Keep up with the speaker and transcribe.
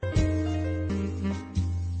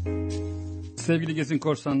Sevgili Gezin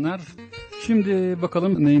Korsanlar, şimdi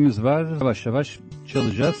bakalım neyimiz var, yavaş yavaş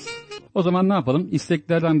çalacağız. O zaman ne yapalım?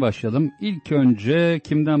 İsteklerden başlayalım. İlk önce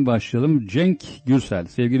kimden başlayalım? Cenk Gürsel.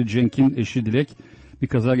 Sevgili Cenk'in eşi Dilek bir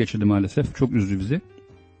kaza geçirdi maalesef. Çok üzdü bizi.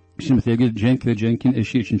 Şimdi sevgili Cenk ve Cenk'in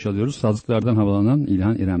eşi için çalıyoruz. Sazlıklardan havalanan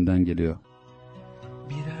İlhan İrem'den geliyor.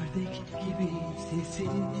 Bir ördek gibi sesin,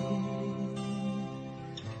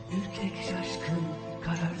 ürkek şaşkın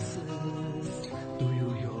kararsız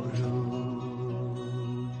duyuyorum.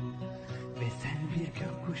 Ve sen bir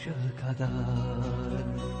gökkuşağı kadar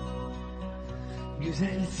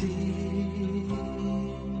güzelsin.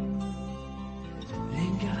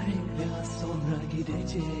 Rengarenk ve az sonra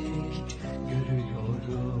gidecek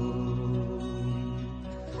görüyorum.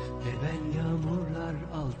 Ve ben yağmurlar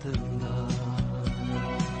altında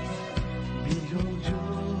bir yolcu,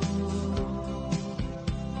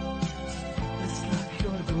 ıslak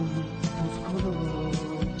yorgun tutkulu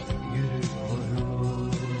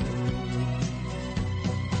yürüyorum.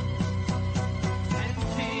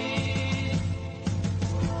 Sensiz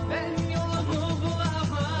ben yolumu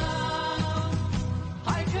bulamam,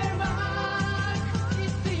 haykırmak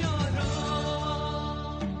istiyorum.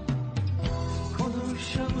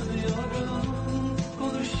 Konuşamıyorum,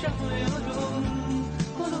 konuşamıyorum,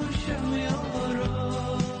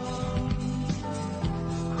 konuşamıyorum.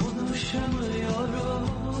 Konuşamıyorum,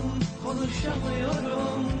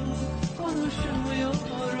 konuşamıyorum,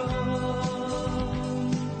 konuşamıyorum.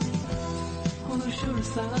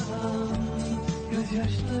 Konuşursam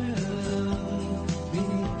gözyaşlarım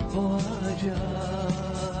beni boğacak.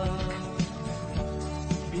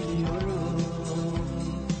 Biliyorum,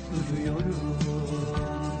 duyuyorum,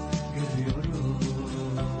 görüyorum.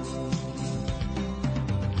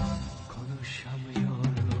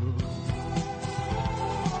 Konuşamıyorum.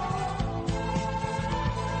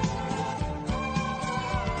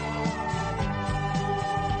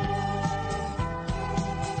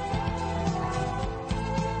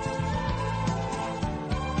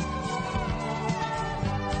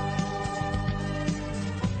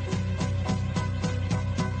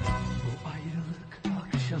 Bu ayrılık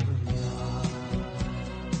akşamında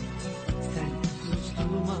sen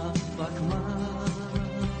sustuğuma bakma.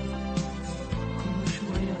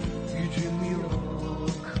 Konuşmaya gücüm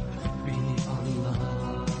yok, beni anla.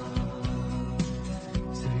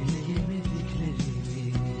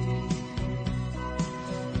 Söyleyemediklerimi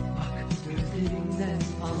bak gözlerimden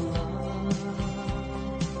anla.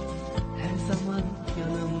 Her zaman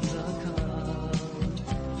yanımda kal,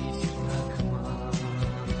 hiç bırakma.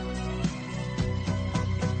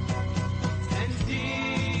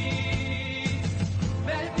 Sensiz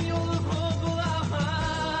ben yolumu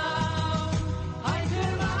bulamam,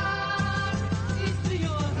 haykırmak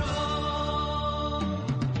istiyorum.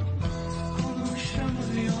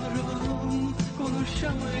 Konuşamıyorum,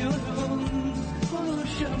 konuşamıyorum,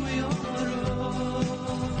 konuşamıyorum.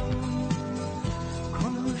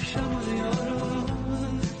 Konuşamıyorum,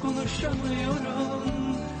 konuşamıyorum,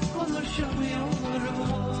 konuşamıyorum.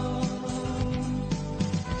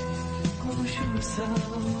 Konuşursam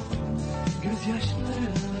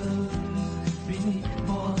gözyaşlarım beni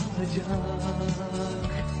boğacak.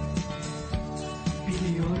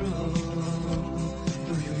 Biliyorum,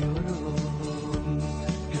 duyuyorum,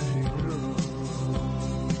 görüyorum.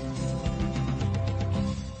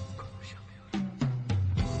 Konuşamıyorum.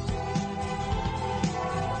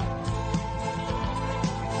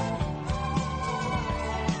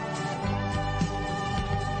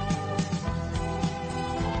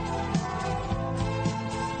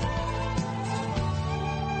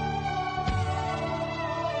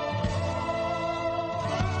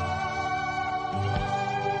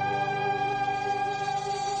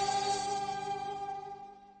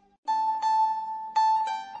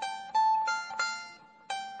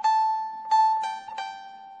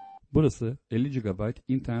 Burası 50 GB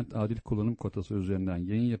internet adil kullanım kotası üzerinden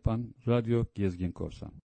yayın yapan Radyo Gezgin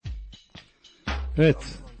Korsan.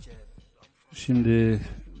 Evet, şimdi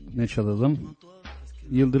ne çalalım?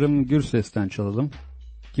 Yıldırım Gürses'ten çalalım.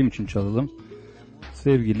 Kim için çalalım?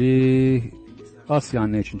 Sevgili Asya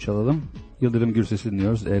anne için çalalım. Yıldırım Gürses'i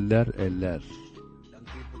dinliyoruz. Eller eller.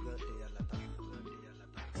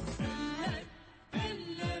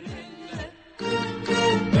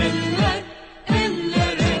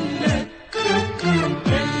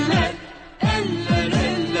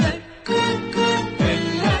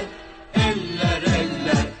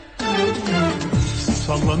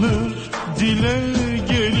 Sallanır dile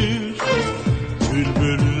gelir,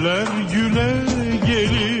 bülbüller güle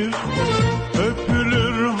gelir,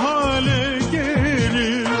 öpülür hale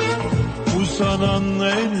gelir, uzanan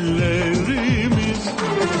ellerimiz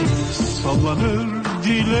sallanır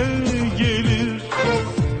dile gelir,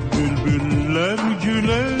 bülbüller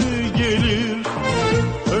güle gelir,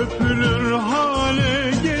 öpülür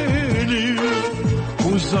hale gelir,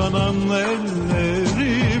 uzanan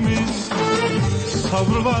ellerimiz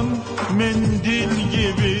savrulan mendil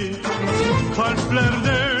gibi,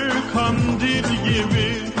 kalplerde kandil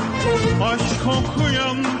gibi, aşk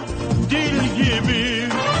okuyan dil gibi,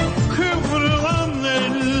 kıvrılan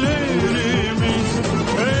ellerimiz,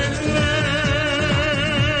 eller,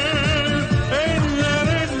 eller,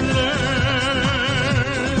 eller,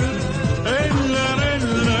 eller, eller,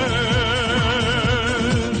 eller,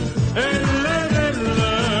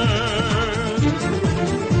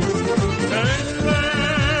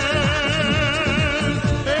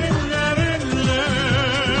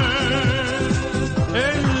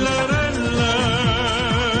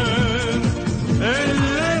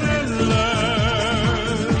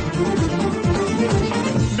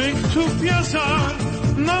 yazar,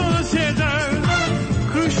 naz eder,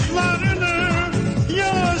 kışlarını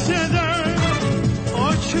yaz eder,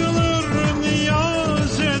 açılır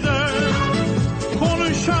niyaz eder,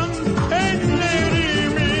 konuşan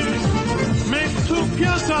ellerimiz mektup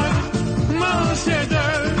yazar, naz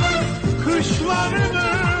eder,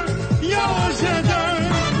 kışlarını yaz eder,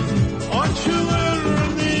 açılır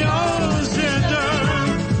niyaz eder,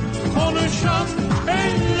 konuşan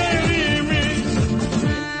ellerimiz.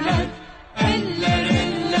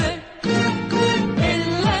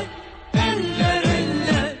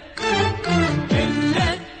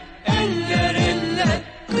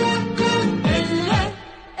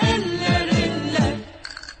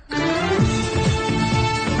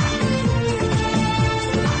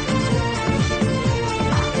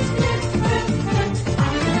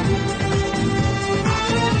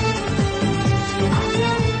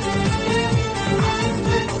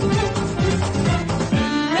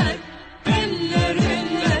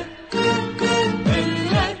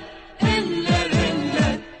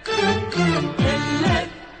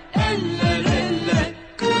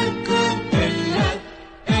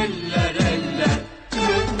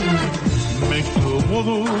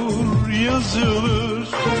 Olur yazılır,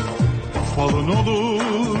 falın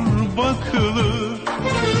olur bakılır,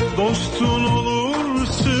 dostun olur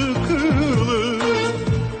sıkılır,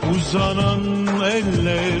 uzanan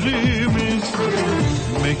ellerimiz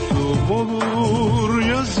mektup olur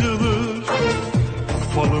yazılır,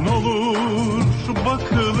 falın olur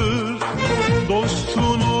bakılır,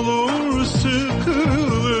 dostun olur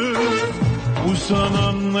sıkılır,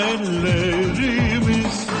 uzanan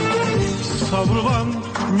ellerimiz savrulan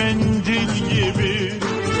mendil gibi,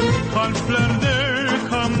 kalplerde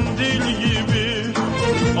kandil gibi,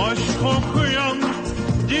 aşk okuyan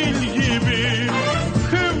dil gibi,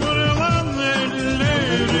 kıvrılan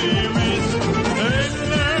ellerimiz,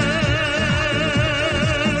 eller,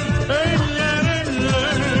 eller,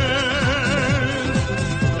 eller,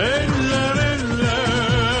 eller, eller, eller,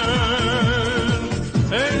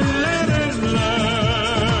 eller.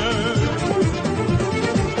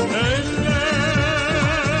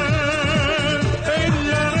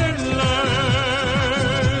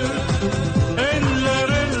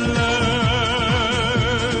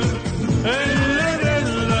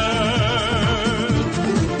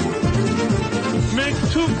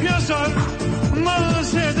 Yazar,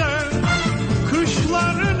 naz eder,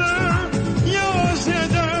 kışlarını yaz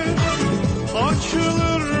eder,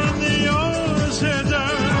 açılır niyaz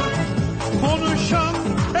eder, konuşan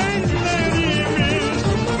ellerimiz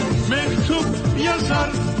mektup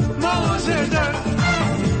yazar, naz eder,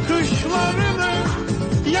 kışlarını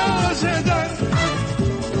yaz eder,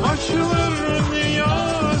 açılır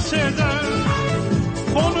niyaz eder,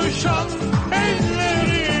 konuşan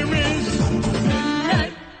ellerimiz.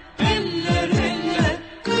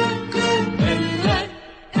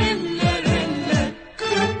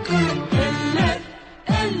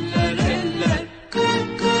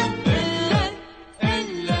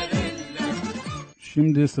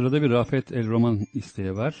 Şimdi sırada bir Rafet El Roman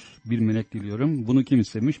isteği var. Bir melek diliyorum. Bunu kim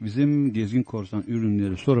istemiş? Bizim Gezgin Korsan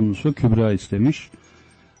ürünleri sorumlusu Kübra istemiş.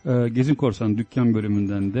 Gezgin Korsan dükkan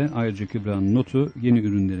bölümünden de ayrıca Kübra'nın notu yeni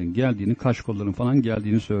ürünlerin geldiğini, kaş kolların falan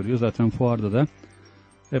geldiğini söylüyor. Zaten fuarda da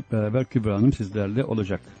hep beraber Kübra Hanım sizlerle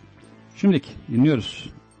olacak. Şimdilik dinliyoruz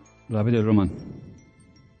Rafet El Roman.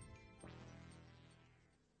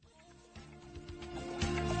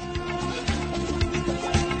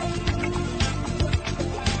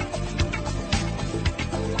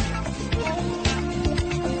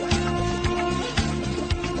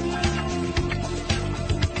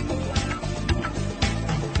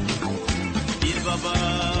 Baba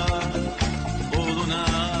oğluna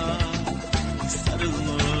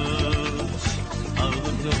sarılmış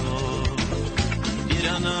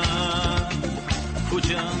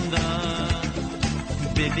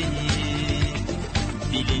değil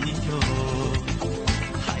biliniyor.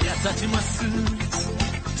 Hayat acımasız,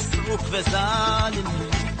 soğuk ve zalim,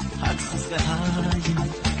 haksız ve hain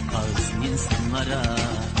bazı insanlara.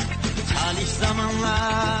 Talih zamanla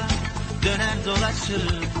döner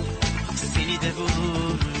dolaşır, seni de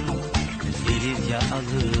bulur, verir ya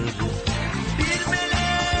alır. Bir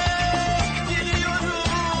melek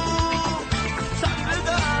diliyorum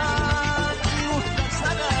Tanrı'dan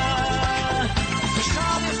muhtaçlara,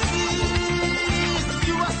 çaresiz,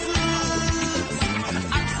 yuvasız,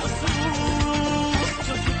 aksasız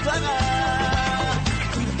çocuklara.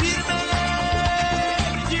 Bir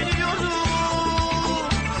melek diliyorum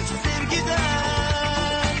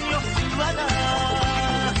sevgiden yoksullara,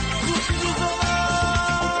 suçsuz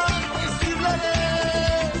olan esirlere,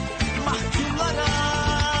 mahkumlara,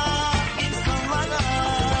 insanlara.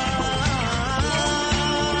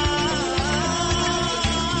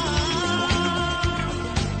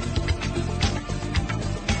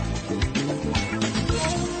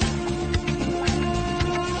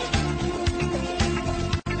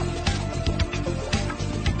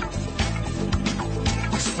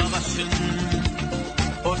 Savaşın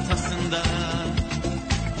ortasında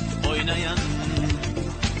oynayan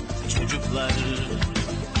çocuklar,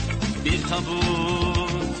 bir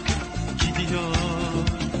tabut gidiyor,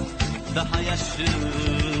 daha yaşı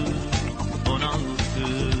 16.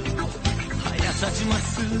 Hayat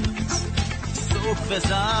acımasız, soğuk ve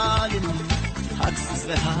zalim, haksız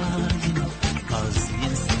ve hain bazı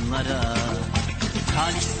insanlara.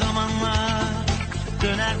 Talih zamanla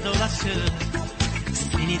döner dolaşır,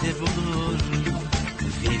 seni de bulur,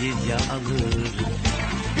 verir ya alır.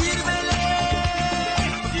 Bir melek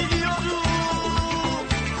diliyorum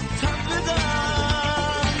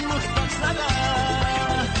Tanrı'dan muhtaçlara,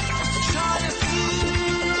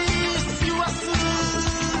 çaresiz,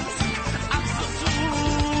 yuvasız, aksasız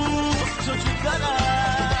çocuklara.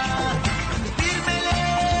 Bir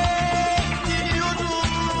melek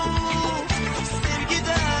diliyorum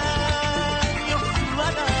sevgiden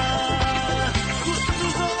yoksullara,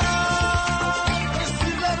 suçsuz olan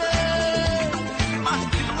esirlere,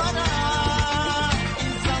 mahkumlara,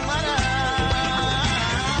 insanlara.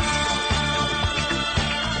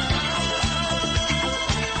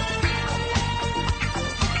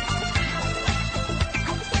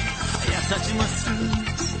 Hayat acımasız,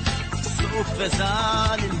 soğuk ve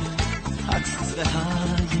zalim, haksız ve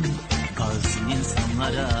hain bazı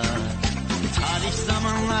insanlara. Talih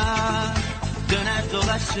zamanla döner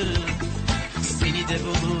dolaşır, seni de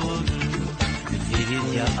bulur, verir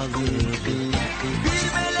ya alır. Bir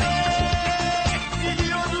melek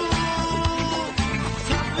diliyorum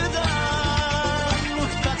Tanrı'dan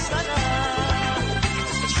muhtaçlara,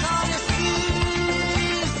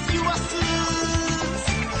 çaresiz, yuvasız,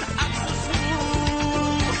 aksasız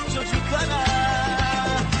çocuklara.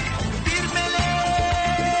 Bir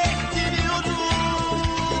melek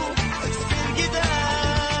diliyorum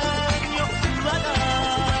sevgiden yoksullara,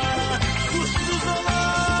 suçsuz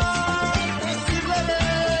olan esirlere,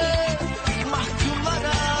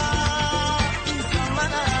 mahkumlara,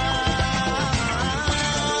 insanlara.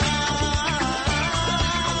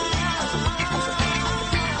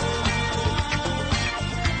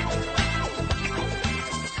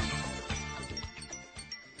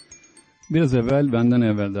 Biraz evvel, benden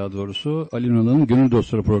evvel daha doğrusu, Ali Ünal'ın Gönül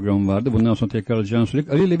Dostları programı vardı. Bundan sonra tekrar alacağını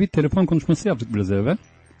söyledik. Ali ile bir telefon konuşması yaptık biraz evvel.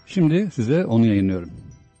 Şimdi size onu yayınlıyorum.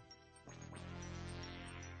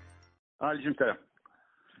 Ali'cim selam.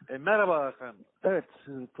 Merhaba Hakan. Evet,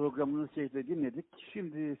 programını keyifle dinledik.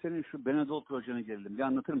 Şimdi senin şu Benadol projene gelelim. Bir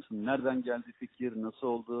anlatır mısın? Nereden geldi fikir, nasıl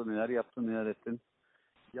oldu, neler yaptın, neler ettin?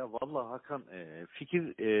 Ya vallahi Hakan,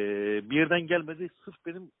 fikir bir yerden gelmedi. Sırf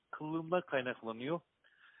benim kıllığımdan kaynaklanıyor.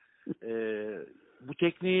 Bu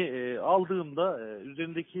tekniği aldığımda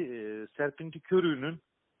üzerindeki serpinti körüğünün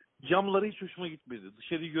camları hiç hoşuma gitmedi.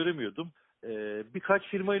 Dışarıyı göremiyordum. Birkaç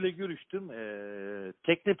firmayla görüştüm.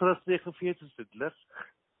 Tekneparasına yakın fiyat istediler.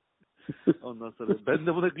 Ondan sonra ben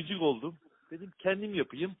de buna gıcık oldum. Dedim kendim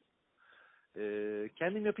yapayım.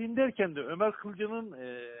 Kendim yapayım derken de Ömer Kılcan'ın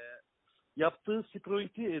yaptığı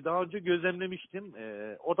Sproit'i daha önce gözlemlemiştim.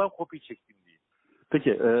 Odan kopya çektim diye.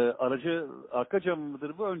 Peki, aracı arka cam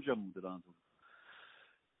mıdır bu, ön cam mıdır Anadolu?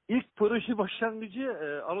 İlk proje başlangıcı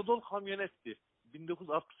Anadolu kamyonetti.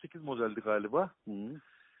 1968 modeldi galiba. Hı.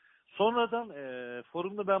 Sonradan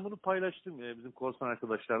forumda ben bunu paylaştım bizim korsan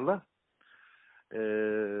arkadaşlarla.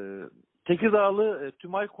 Tekirdağlı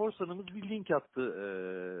Tümay Korsanımız bir link attı.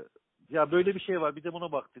 Ya böyle bir şey var, bir de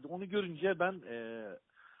buna bak dedi. Onu görünce ben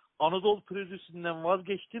Anadolu projesinden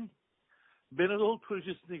vazgeçtim. Benadol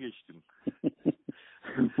projesine geçtim.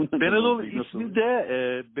 Benedol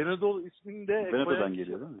isminde Benedol'dan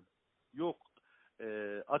geliyor değil mi? Yok.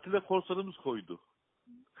 Atilla Korsanımız koydu.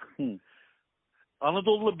 Hı.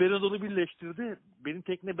 Anadolu'la Benedol'u birleştirdi. Benim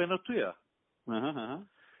tekne Benatu ya. Hı.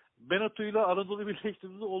 Benatu'yla Anadolu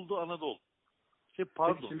birleştirdi, oldu Anadolu.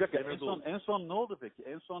 Pardon. Peki, şimdi en son ne oldu peki?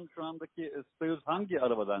 En son şu andaki Spears hangi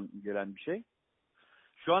arabadan gelen bir şey?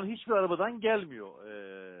 Şu an hiçbir arabadan gelmiyor.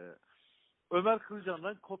 Ömer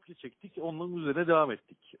Kılıcan'dan kopya çektik. Onun üzerine devam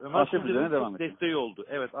ettik. Ömer Kılıcan'ın desteği oldu.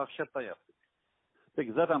 Evet, ahşaptan yaptık.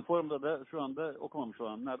 Peki zaten forumda da şu anda okumamış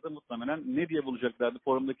olanlar da muhtemelen ne diye bulacaklardı?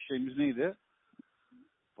 Forumdaki şeyimiz neydi?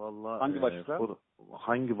 Vallahi hangi başlıkta?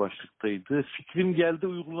 Hangi başlıktaydı? Fikrim geldi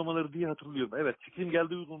uygulamaları diye hatırlıyorum. Evet, fikrim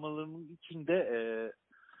geldi uygulamalarının içinde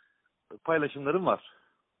paylaşımlarım var.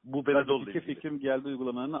 Bu Benedol'la ilgili. Fikrim geldi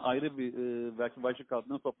uygulamalarını ayrı bir belki başlık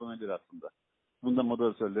altına toplanabilir aslında. Bunu da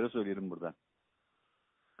moderatörlere söyleyelim buradan.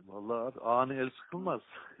 Vallahi ani el sıkılmaz.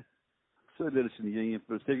 Söyleriz şimdi, yayın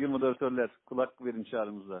yapıyoruz. Sevgili moderatörler, kulak verin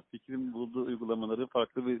çağrımıza. Fikrim bulduğu uygulamaları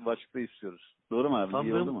farklı bir başlıkta istiyoruz. Doğru mu abi?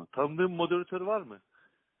 İyi oldu mu? Tanıdığın moderatör var mı?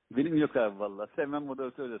 Benim yok abi vallahi. Sevmem,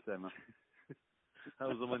 moderatör de sevmem.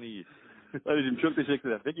 O zaman iyi. Ali'cim çok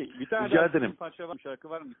teşekkürler. Peki bir tane Rica daha ederim. parça var mı? Şarkı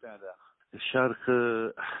var mı bir tane daha?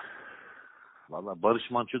 Şarkı vallahi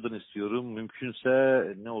Barış Manço'dan istiyorum. Mümkünse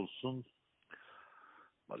ne olsun?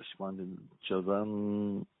 Barış Manço'dan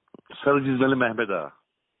Sarı Cizmeli Mehmet Ağa.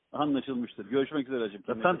 Anlaşılmıştır. Görüşmek üzere hacım.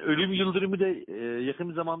 Zaten ölüm yıldırımı da yakın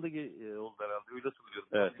bir zamanda oldu herhalde. Öyle hatırlıyorum.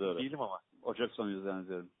 Evet, doğru. Değilim ama. Ocak sonu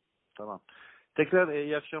zannediyorum. Tamam. Tekrar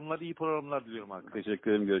iyi akşamlar, iyi programlar diliyorum arkadaşlar.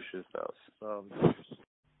 Teşekkür ederim. Görüşürüz. Sağ olasın. Sağ olun. Görüşürüz.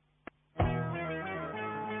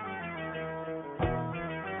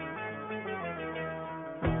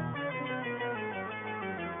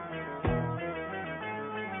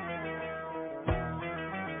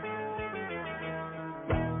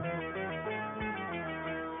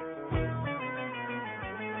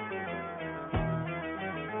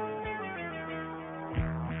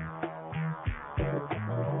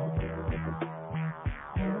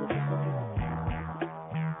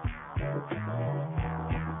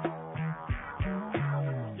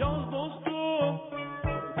 Yaz dostum,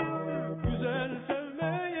 güzel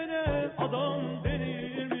sevmeyene adam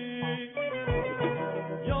denir mi?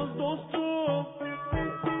 Yaz dostum,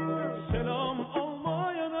 selam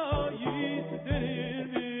almayana yiğit denir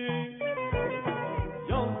mi?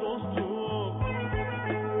 Yaz dostum,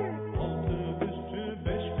 altı üstü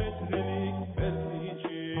 5 metrelik bez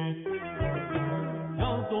için.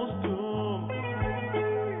 Yaz dostum,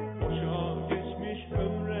 boşa geçmiş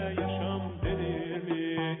ömre yaşam denir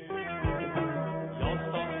mi? Yaz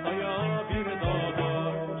tahtaya bir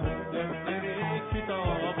daha tut defteri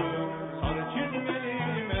kitabı, sarı çizmeli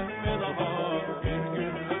Mehmet Ağa bir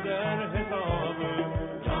gün öder hesabı.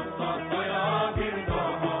 Yaz tahtaya bir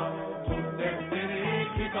daha tut defteri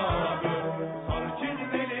kitabı, sarı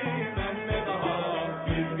çizmeli Mehmet Ağa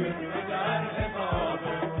bir gün öder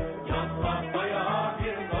hesabı. Yaz tahtaya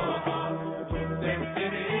bir daha tut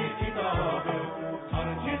defteri kitabı,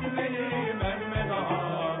 sarı çizmeli Mehmet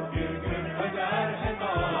Ağa bir gün öder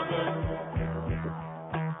hesabı.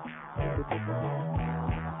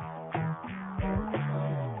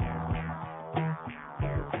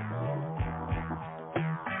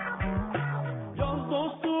 Yaz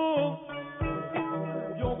dostum,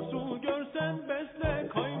 yoksul görsen besle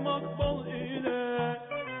kaymak bal ile.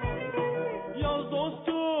 Yaz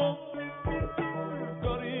dostum,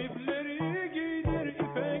 garipleri giydir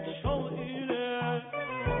ipek şal ile.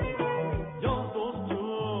 Yaz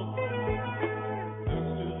dostum,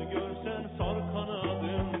 öksüz görsen sar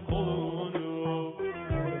kanadın kolunu.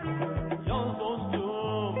 Yaz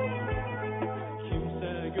dostum,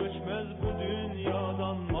 kimse göçmez bu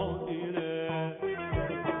dünyadan mal ile.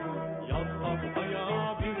 Yaz tahtaya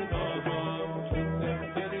bir daha tut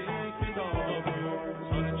defteri kitabı,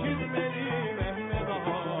 sarı çizmeli Mehmet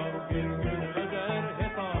Ağa bir gün öder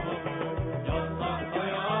hesabı. Yaz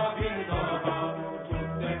tahtaya bir daha tut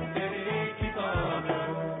defteri kitabı,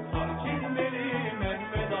 sarı çizmeli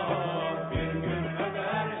Mehmet Ağa bir gün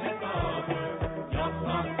öder hesabı. Yaz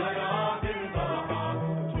tahtaya bir daha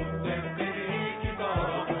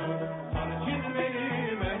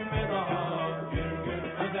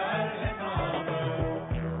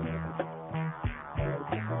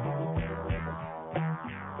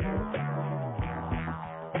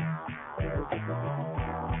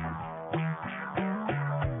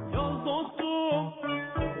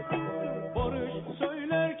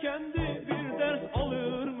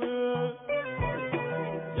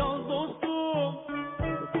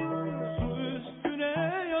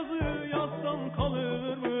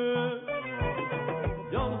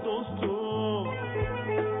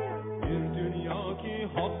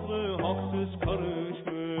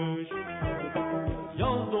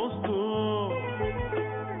dostum.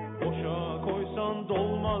 Boşa koysan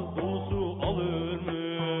dolmaz dolusu alır mı?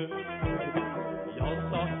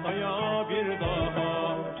 Yaz tahtaya bir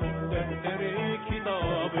daha tut defteri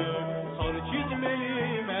kitabı. Sarı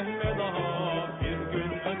çizmeli Mehmet Ağa bir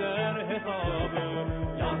gün öder hesabı.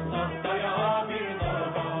 Yaz tahtaya bir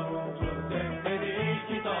daha tut defteri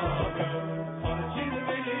kitabı. Sarı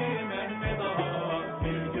çizmeli Mehmet Ağa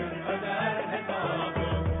bir gün öder hesabı.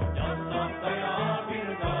 Yaz tahtaya bir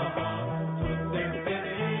daha tut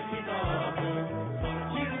defteri kitabı. Sarı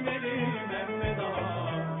çizmeli Mehmet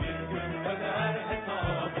Ağa bir gün öder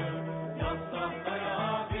hesabı. Yaz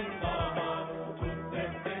tahtaya bir daha tut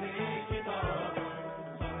defteri kitabı.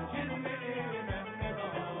 Sarı çizmeli Mehmet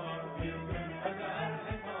Ağa bir gün öder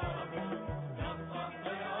hesabı. Yaz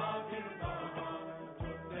tahtaya bir daha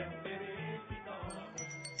tut defteri kitabı.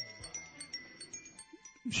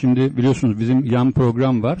 Şimdi biliyorsunuz bizim yan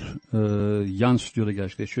program var. Yan stüdyoda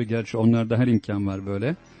gerçekleşiyor. Gerçi onlarda her imkan var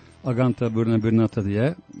böyle. Aganta Bırnata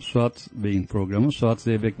diye Suat Bey'in programı. Suat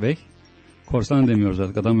Zeybek Bey. Korsan demiyoruz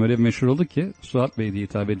artık. Adam öyle bir meşhur oldu ki Suat Bey diye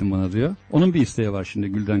hitap edin bana diyor. Onun bir isteği var şimdi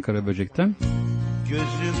Gülden Karaböcek'ten.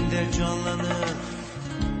 Gözümde canlanır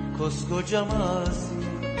koskoca mazi.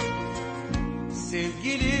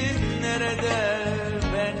 Sevgilim nerede,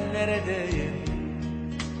 ben neredeyim?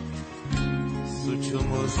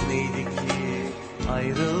 Suçumuz neydi ki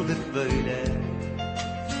ayrıldık böyle?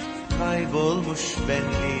 Kaybolmuş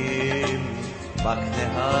benliğim, bak ne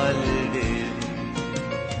haldeyim.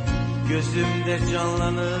 Gözümde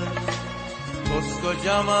canlanır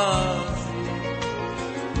koskoca mazi.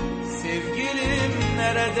 Sevgilim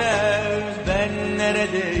nerede, ben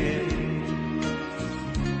neredeyim?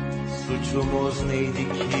 Suçumuz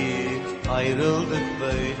neydi ki ayrıldık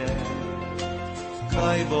böyle?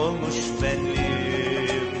 Kaybolmuş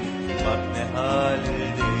benliğim, bak ne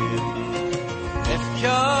haldeyim.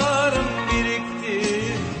 Efkarım birikti,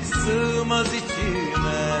 sığmaz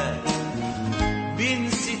içime. Bin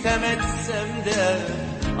sitem etsem de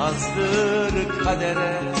azdır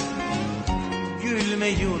kadere.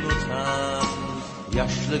 Gülmeyi unutan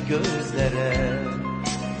yaşlı gözlere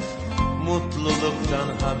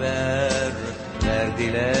mutluluktan haber ver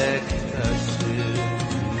dilektaşı.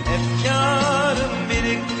 Efkarım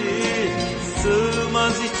birikti,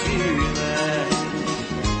 sığmaz içime.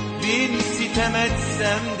 Bin sitem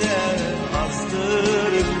etsem de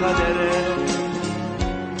azdır kadere.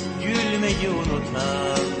 Gülmeyi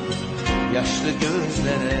unutan yaşlı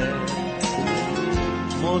gözlere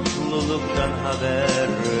mutluluktan haber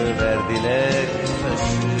ver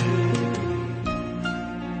dilektaşı.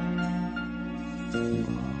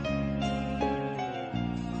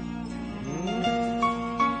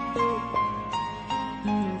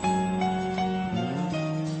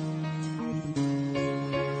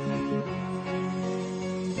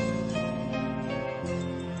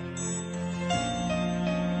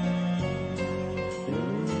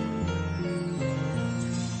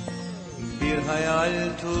 Hayal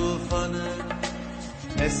tufanı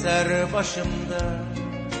eser başımda.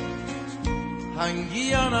 Hangi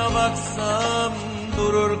yana baksam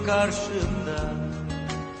durur karşımda.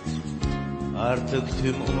 Artık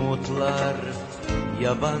tüm umutlar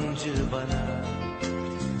yabancı bana.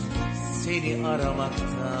 Seni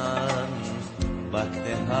aramaktan bak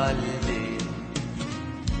ne haldeyim.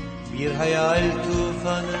 Bir hayal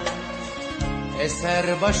tufanı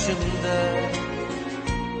eser başımda.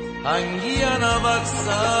 Hangi yana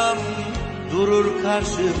baksam durur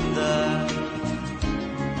karşımda.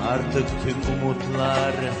 Artık tüm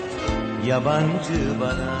umutlar yabancı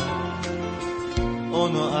bana.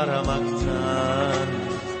 Onu aramaktan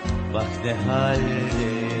bak ne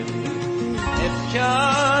haldeyim.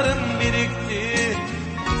 Efkarım birikti,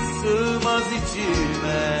 sığmaz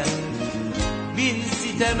içime. Bin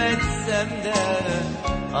sitem etsem de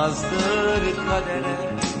azdır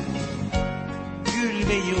kadere.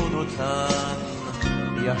 Gülmeyi unutan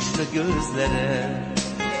yaşlı gözlere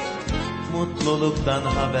mutluluktan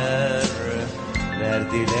haber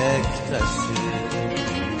ver dilektaşı.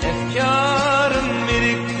 Efkarım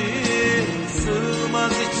birikti,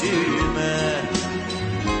 sığmaz içime.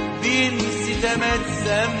 Bin sitem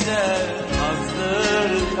etsem de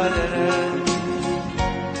azdır kadere.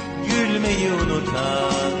 Gülmeyi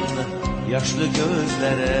unutan yaşlı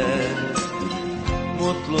gözlere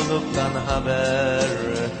mutluluktan haber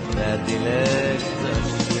ver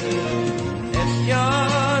dilektaşı.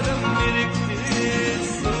 Efkarım birikti,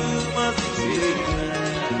 sığmaz içime.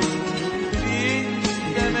 Bin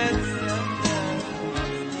sitem etsem de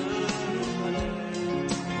azdır kadere.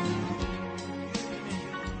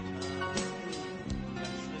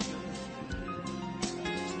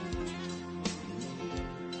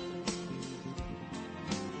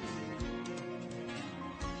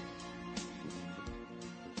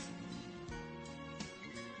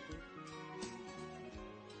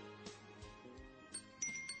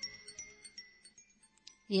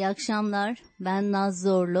 İyi akşamlar. Ben Naz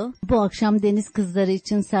Zorlu. Bu akşam Deniz Kızları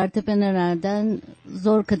için Sertab Erener'den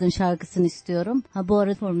Zor Kadın şarkısını istiyorum. Bu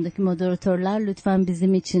arada forumdaki moderatörler lütfen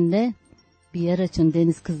bizim için de bir yer açın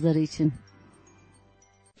Deniz Kızları için.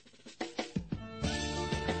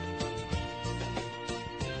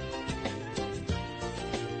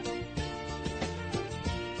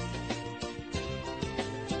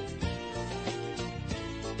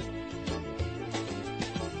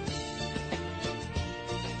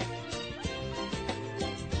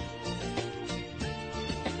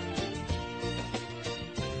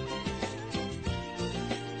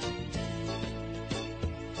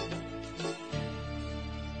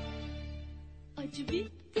 Acı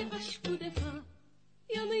bitti aşk bu defa,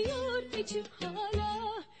 yanıyor içim hala,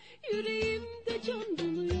 yüreğimde can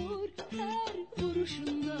doluyor her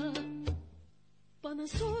vuruşunda. Bana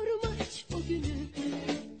sorma hiç o günü,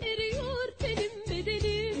 eriyor benim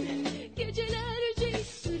bedenim, gecelerce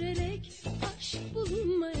sürerek aşk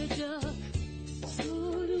bulunmayacak.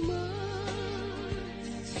 Sorma,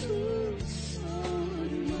 sus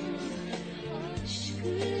sorma,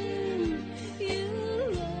 aşkım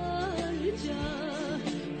yıllarca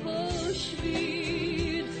hoş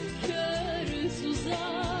bir kör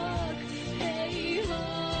tuzak,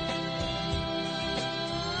 heyhat.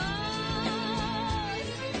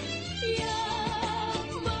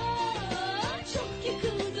 Yapma, çok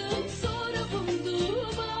yıkıldım sonra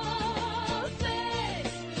bulundum, affet.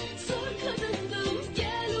 Zor kadındım,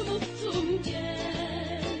 gel unuttum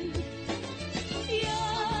gel.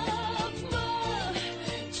 Yapma,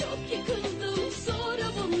 çok yıkıldım sonra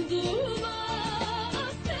bulundum,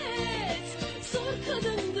 affet. Zor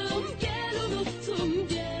kadındım, gel unuttum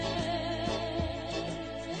gel.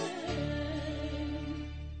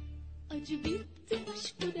 Acı bitti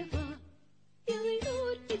aşk bu defa,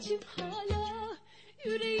 yanıyor içim hala,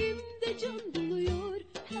 yüreğimde can doluyor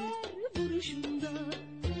her vuruşunda.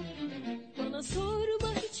 Bana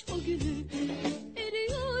sorma hiç o günü,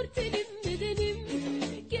 eriyor tenim bedenim,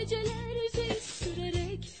 gecelerce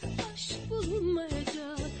sürerek aşk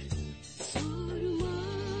bulunmayacak. Sorma,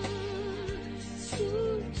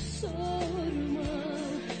 sus sorma,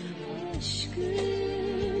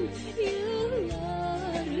 aşkım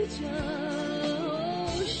yıllarca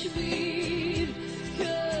hoş bir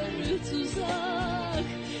kör tuzak,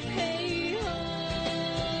 heyhat.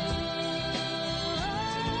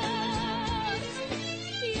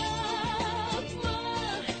 Yapma,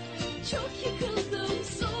 çok yıkıldım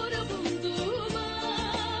sonra buldum,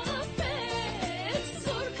 affet.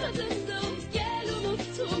 Zor kadındım, gel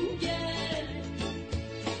unuttum gel.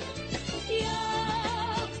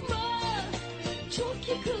 Yapma, çok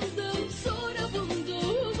yıkıldım sonra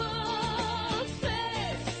buldum,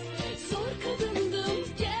 affet. Zor kadındım,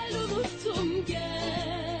 gel unuttum gel.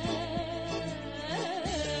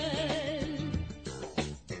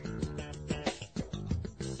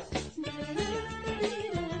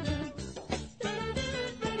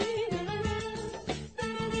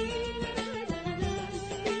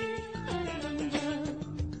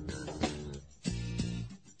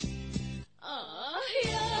 Ah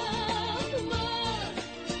yapma,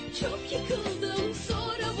 çok yıkıldım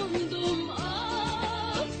sonra buldum,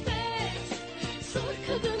 affet. Zor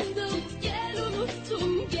kadındım, gel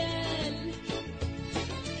unuttum gel.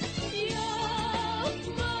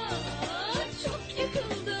 Yapma, çok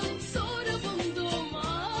yıkıldım sonra buldum,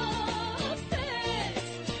 affet.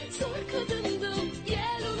 Zor kadındım,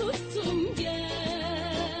 gel unuttum gel.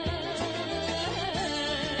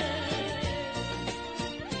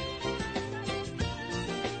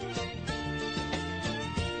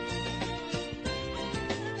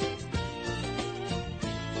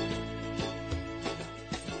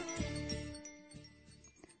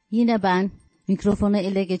 Yine ben mikrofonu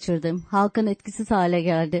ele geçirdim. Halkın etkisiz hale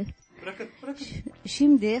geldi. Bırakın.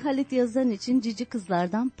 Şimdi Halit Yazan için Cici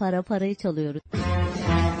Kızlardan Para Parayı çalıyoruz.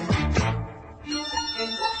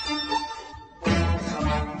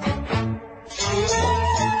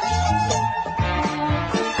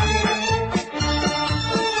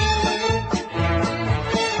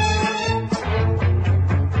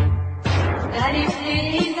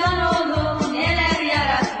 Garipli insanoğlu neler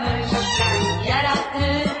yaratmış,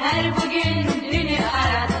 yarattığı her bugün dünü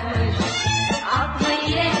aratmış. Aklı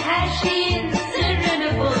ile her şeyin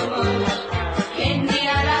sırrını bulmuş, kendi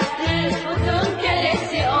yarattığı bütün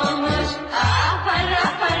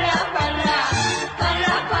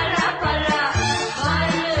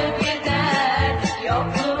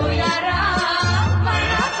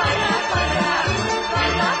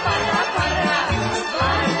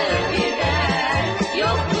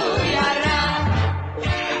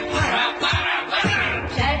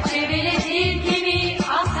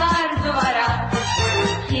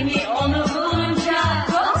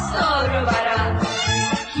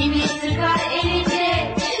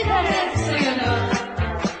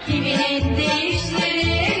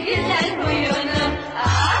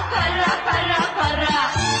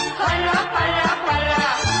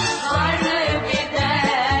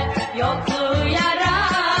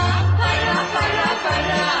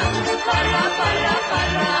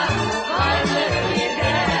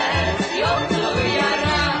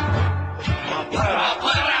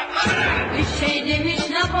bir şey demiş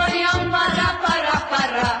Napolyon, para para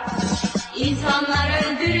para. İnsanlar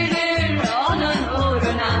öldürülür onun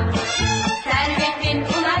uğruna. Servetin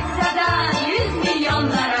ulaşsa da 100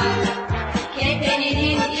 milyonlara.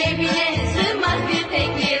 Kefeninin cebine sığmaz bir tek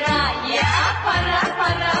lira. Ya para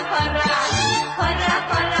para para, para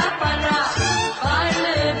para para.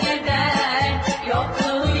 Varlığı bir dert,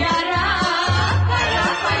 yokluğu yara. Para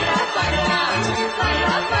para para,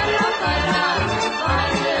 para para para.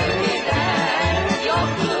 Varlığı bir dert,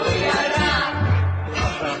 yokluğu yara.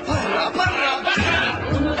 Para para para.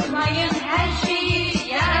 Unutmayın her şeyi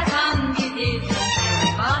yaratan biziz.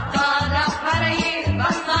 Matbaada parayı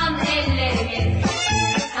basan ellerimiz.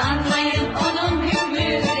 Sanmayın onun hükmü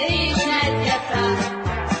değişmez yasa.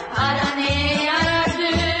 Para neye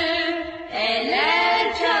yarardı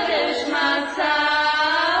eller çalışmazsa?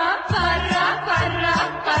 Para para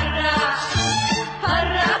para,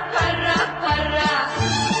 para para para.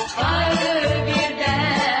 Varlığı bir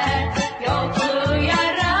dert, yokluğu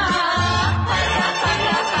yara. Para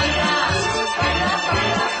para para, para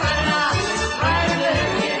para para. Varlığı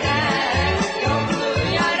bir dert, yokluğu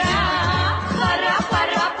yara. Para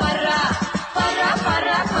para para, para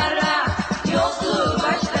para para. Yokluğu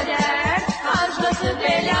başka dert, fazlası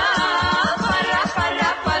bela. Para para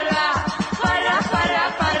para, para para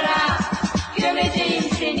para. Gömeceğim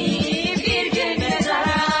seni bir gün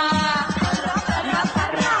mezara. Para para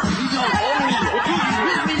para.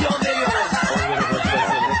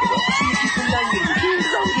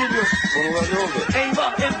 Konular ne oldu?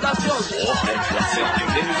 Eyvah enflasyon. Enflasyon.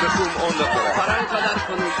 Deniz yapım 10 para. Paran kadar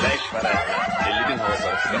konuş. 5 para. 50.000 hava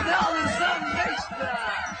parası. Ne alırsan 5 lira.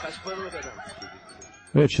 Kaç paralık adam?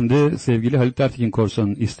 Evet, şimdi sevgili Halit Ertekin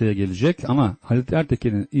Korsan'ın isteğe gelecek ama Halit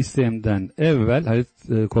Ertekin'in isteğimden evvel Halit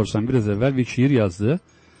Korsan biraz evvel bir şiir yazdı.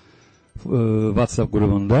 WhatsApp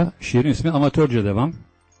grubunda. Şiirin ismi Amatörce Devam.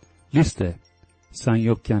 Liste. Sen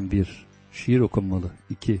yokken 1. Şiir okunmalı.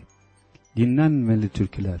 2. Dinlenmeli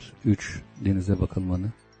türküler. 3. Denize bakılmalı.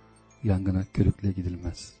 Yangına körükle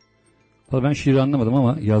gidilmez. Vallahi ben şiiri anlamadım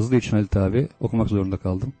ama yazdığı için Halit abi okumak zorunda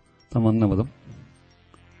kaldım. Tam anlamadım.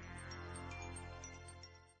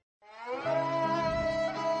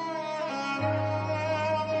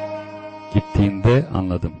 Gittiğinde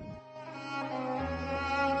anladım.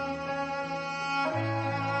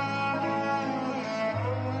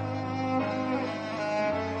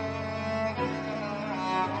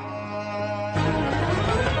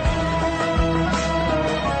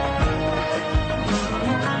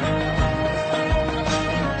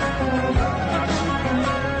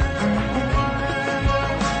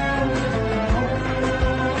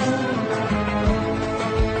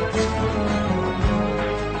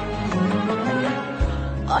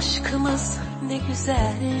 Aşkımız ne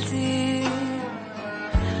güzeldi,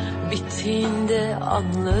 bittiğinde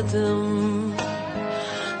anladım.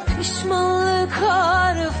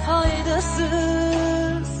 Pişmanlıklar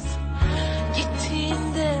faydasız,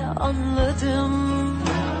 gittiğinde anladım.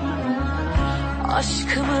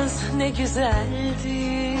 Aşkımız ne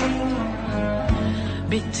güzeldi,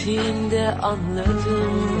 bittiğinde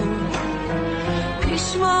anladım.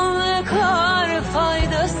 Pişmanlıklar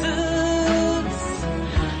faydasız,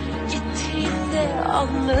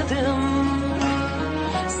 anladım.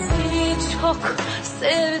 Seni çok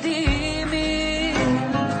sevdiğimi,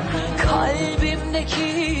 kalbimdeki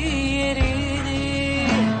yerini,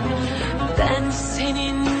 ben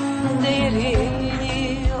senin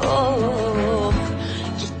değerini, oh,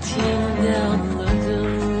 gittiğinde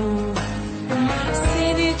anladım.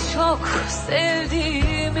 Seni çok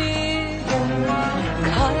sevdiğimi,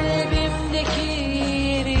 kalbimdeki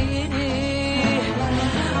yerini,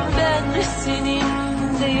 ben senin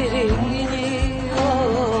değerini,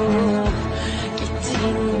 oh,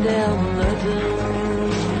 gittiğinde anladım.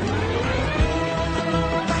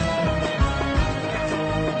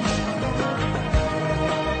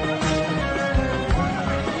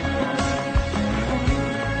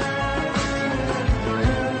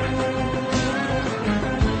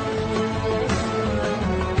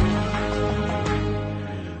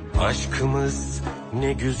 Aşkımız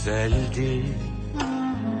ne güzeldi,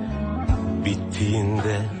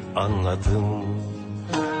 bittiğinde anladım.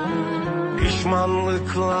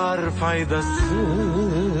 Pişmanlıklar faydasız,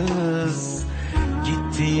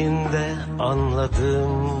 gittiğinde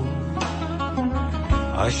anladım.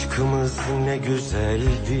 Aşkımız ne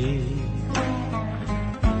güzeldi,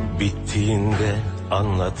 bittiğinde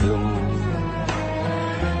anladım.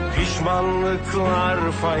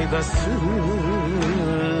 Pişmanlıklar faydasız,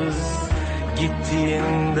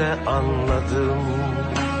 gittiğinde anladım.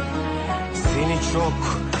 Seni çok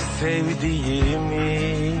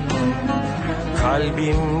sevdiğimi,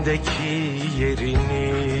 kalbimdeki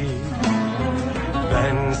yerini,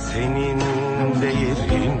 ben senin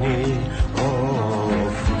değerini,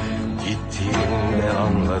 of, gittiğinde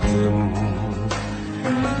anladım.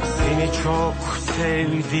 Seni çok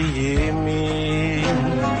sevdiğimi,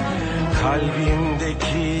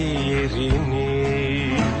 kalbimdeki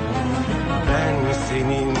yerini, ben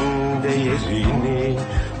senin değerini,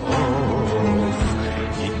 of,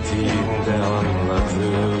 gittiğinde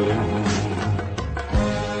anladım.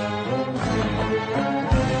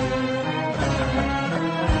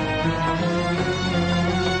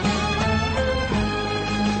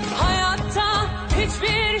 Hayatta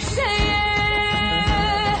hiçbir şeye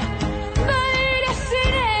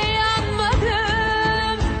böylesine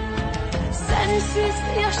yanmadım. Sensiz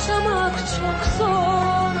yaşamak çok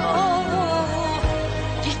zor. Oh,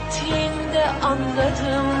 gittiğinde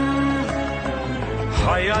anladım.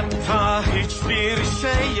 Hayatta hiçbir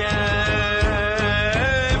şeye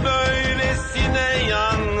böylesine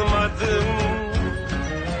yanmadım.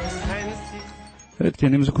 Evet,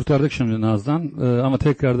 kendimizi kurtardık şimdi Naz'dan. Ama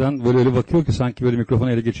tekrardan böyle öyle bakıyor ki sanki böyle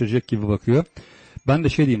mikrofonu ele geçirecek gibi bakıyor. Ben de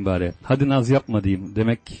şey diyeyim bari, hadi Naz yapma diyeyim.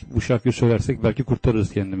 Demek bu şarkıyı söylersek belki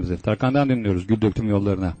kurtarırız kendimizi. Tarkan'dan dinliyoruz, Gül Döktüm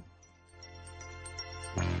Yollarına.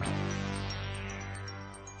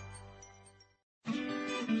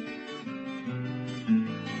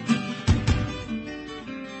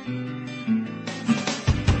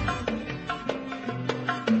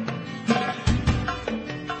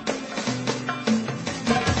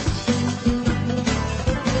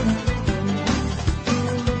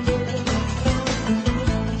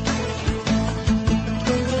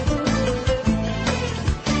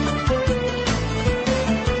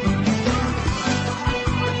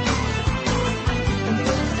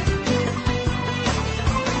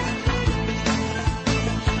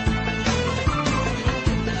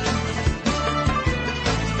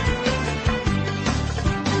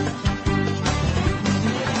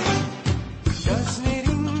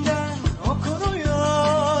 Gözlerinden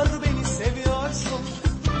okunuyor beni seviyorsun.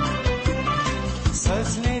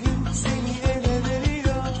 Sözlerin seni ele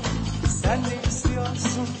veriyor, sen de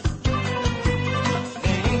istiyorsun.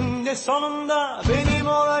 Eninde sonunda benim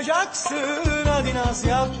olacaksın, hadi naz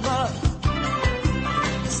yapma.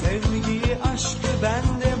 Sevgiyi, aşkı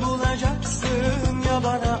bende bulacaksın, ya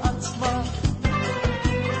bana atma.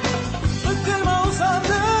 Bıktırma,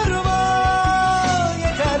 usandırma,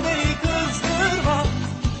 yeter beni kızdırma.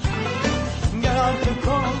 Gel artık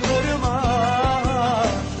kollarıma,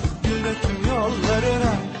 gül döktüm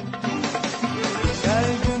yollarına. Gel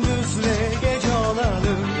gündüzle gece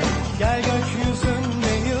olalım, gel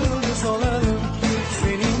gökyüzünde yıldız olalım.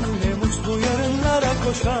 Seninle mutlu yarınlara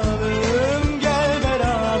koşalım, gel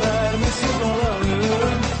beraber mesut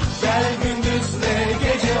olalım. Gel gündüzle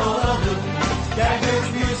gece olalım, gel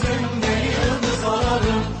gökyüzünde yıldız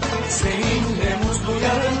olalım. Seninle mutlu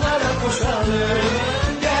yarınlara koşalım,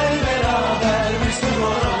 gel beraber mesut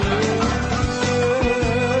olalım.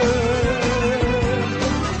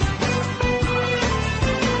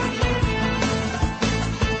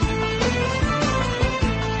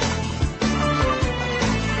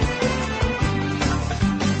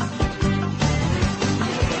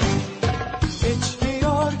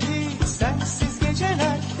 Geçmiyor ki sensiz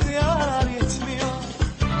geceler, rüyalar yetmiyor.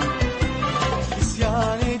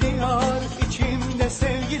 İsyan ediyor içimde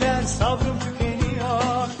sevgiler, sabrım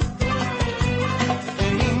tükeniyor.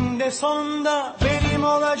 Eninde sonunda benim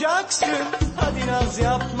olacaksın, hadi naz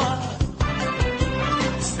yapma.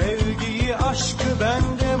 Sevgiyi, aşkı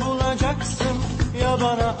bende bulacaksın, ya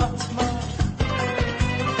bana atma.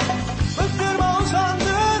 Bıktırma,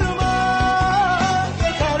 usandırma,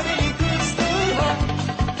 yeter beni kızdırma.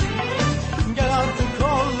 Gel artık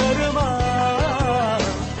kollarıma,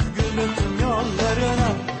 gül döktüm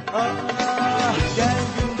yollarına. Ah, gel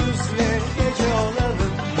gündüzle gece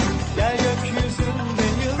olalım, gel gökyüzünde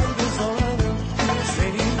yıldız olalım.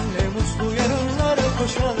 Seninle mutlu yarınlara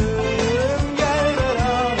koşalım, gel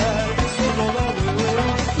beraber mesut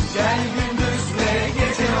olalım.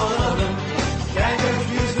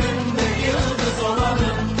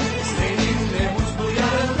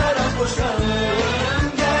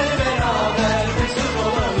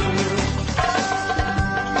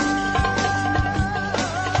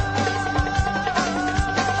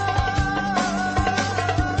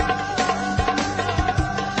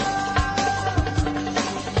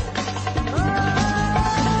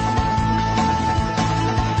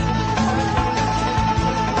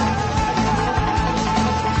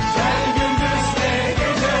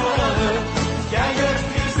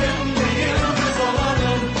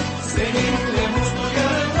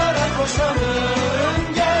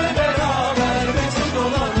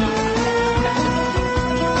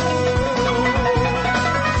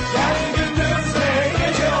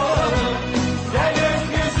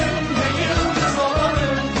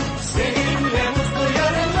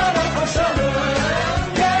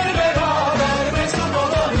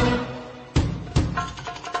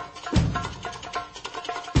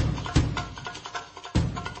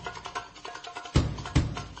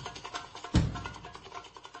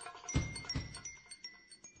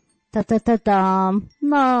 Ta ta ta tam.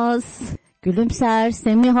 Naz. Gülümser,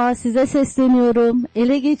 Semiha size sesleniyorum.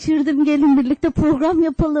 Ele geçirdim, gelin birlikte program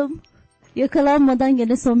yapalım. Yakalanmadan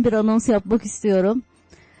gene son bir anons yapmak istiyorum.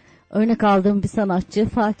 Örnek aldığım bir sanatçı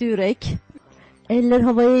Fatih Yürek. Eller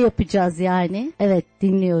havaya yapacağız yani. Evet,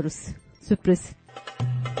 dinliyoruz. Sürpriz.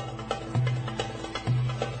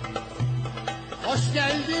 Hoş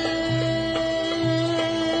geldin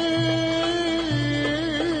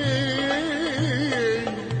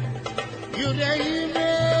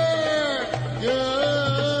yüreğime, gönlüme.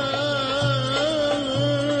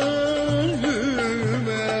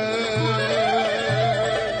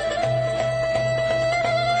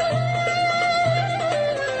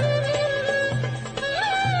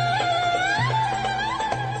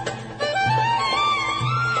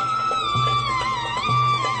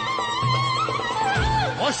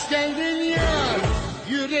 Hoş geldin ya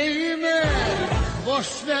yüreğime,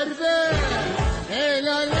 boş ver be,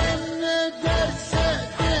 el alem ne derse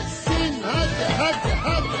desin, hadi hadi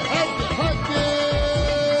hadi hadi hadi.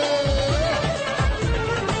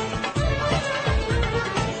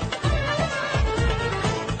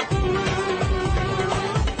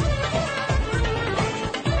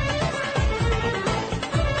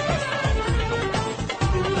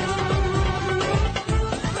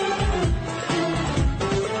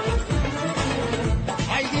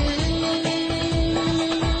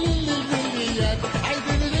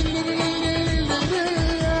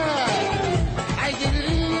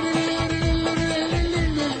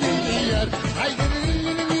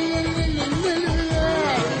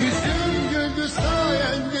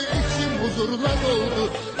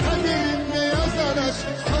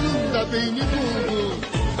 Beni buldu.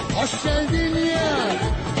 Hoş geldin ya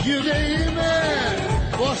yüreğime,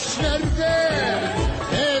 boş ver de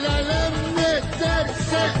el alem ne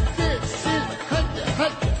derse desin, hadi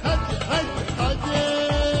hadi hadi hadi hadi.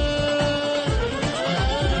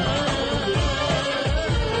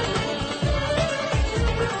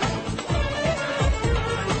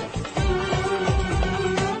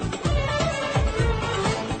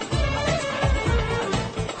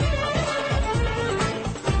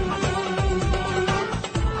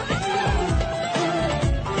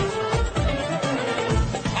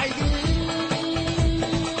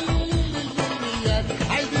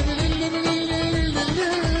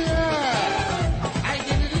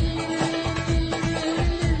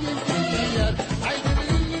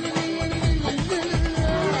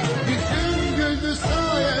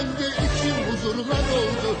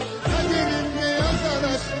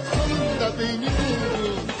 Beni buldu.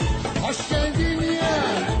 Hoş geldin ya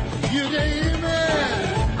yüreğime, boş ver de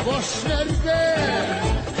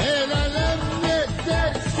el alem ne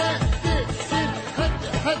derse desin,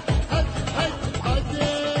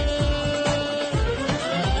 hadi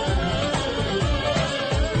hadi hadi hadi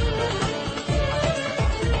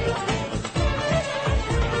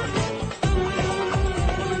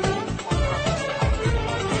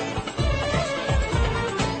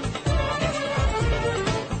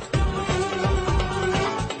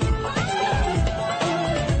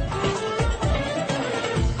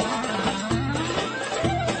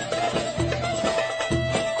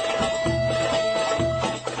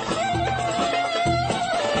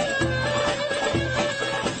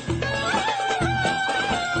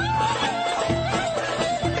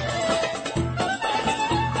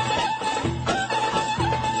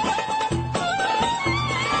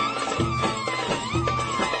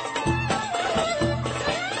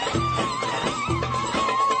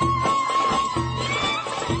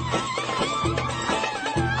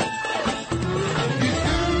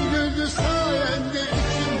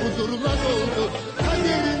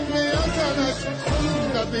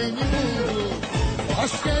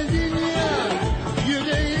Hoş geldin ya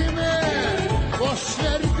yüreğime, boş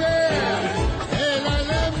ver de el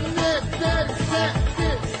alem ne derse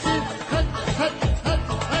desin, hadi hadi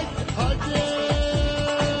hadi hadi hadi.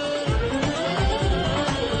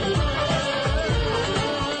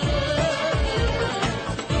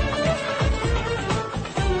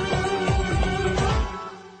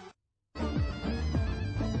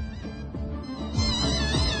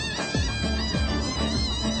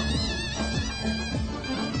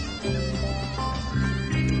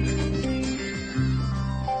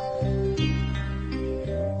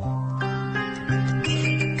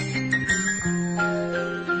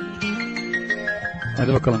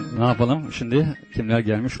 Hadi bakalım ne yapalım şimdi, kimler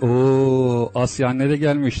gelmiş? Oo, Asya Anne de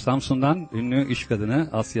gelmiş Samsun'dan, ünlü iş kadını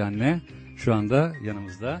Asya Anne şu anda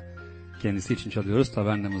yanımızda. Kendisi için çalıyoruz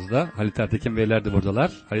tavernamızda. Halit Ertekin Beyler de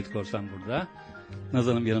buradalar. Halit Korsan burada. Naz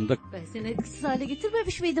Hanım yanımda. Ben seni etkisiz hale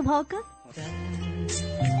getirmemiş miydim Hakan?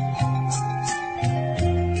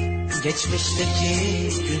 Geçmişteki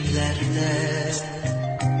günlerde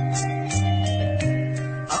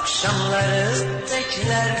akşamları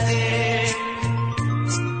beklerdim.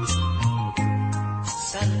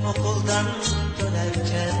 Sen okuldan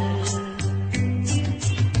dönerken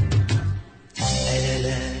el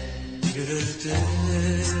ele yürürdün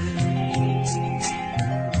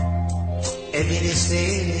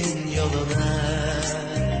evinizin yoluna.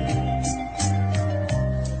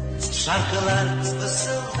 Şarkılar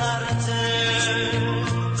fısıldardı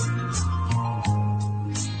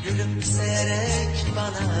gülümseyerek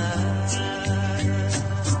bana.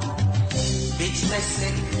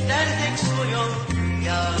 Bitmesin derdik bu yol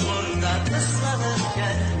yağmurda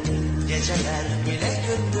ıslanırken. Geceler bile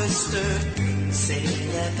gündüzdü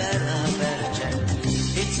seninle beraberken.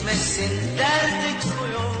 Bitmesin derdik bu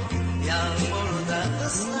yol yağmurda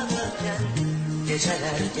ıslanırken.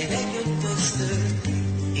 Geceler bile gündüzdü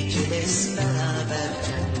İkimiz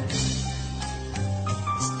beraberken.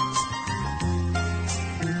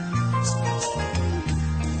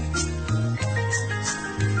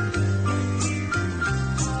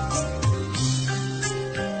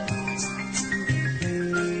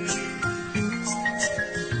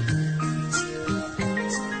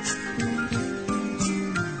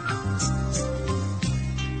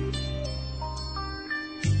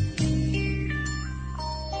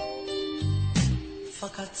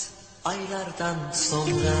 Fakat aylardan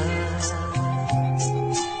sonra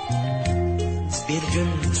bir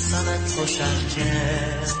gün sana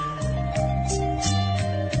koşarken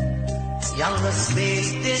yalnız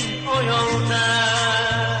değildin o yolda.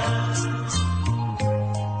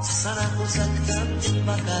 Sana uzaktan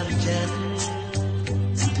bakarken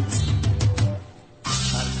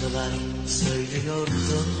şarkılar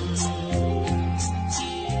söylüyordun.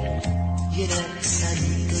 Yine sen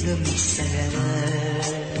gülümseyerek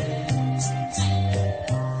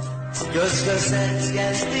göz göze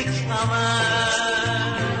geldik ama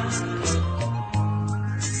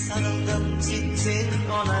sarıldım gittin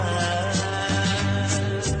ona.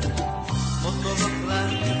 Mutluluklar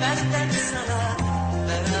benden sana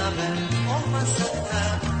beraber olmasak da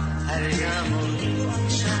her yağmurlu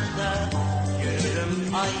akşamda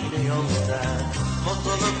yürürüm aynı yolda.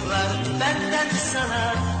 Mutluluklar benden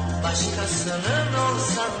sana başkasının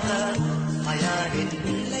olsan da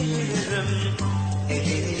hayalinle yürürüm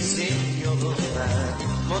evinizin yolunda.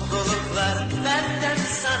 Mutluluklar benden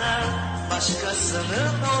sana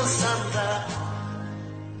başkasının olsan da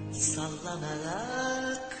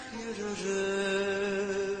sallanarak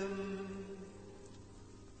yürürüm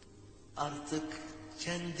artık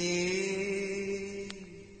kendi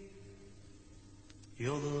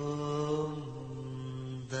yolumda.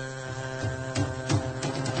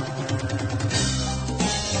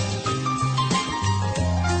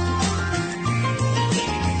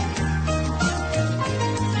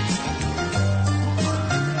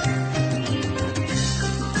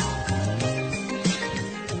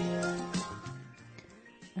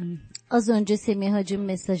 Az önce Semih Hacım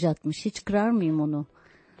mesaj atmış. Hiç kırar mıyım onu?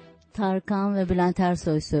 Tarkan ve Bülent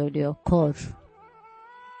Ersoy söylüyor. Kor.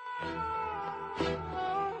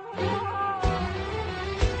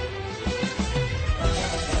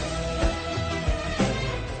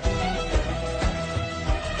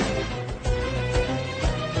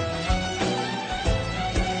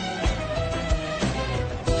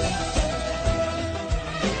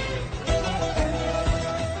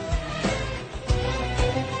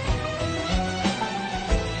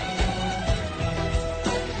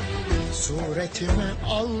 Suretime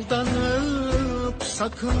aldanıp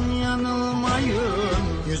sakın yanılmayın.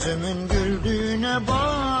 Yüzümün güldüğüne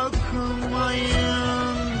bakmayın.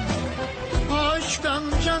 Aşktan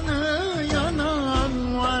canı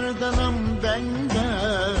yanan vardanım bende.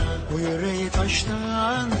 Bu yüreği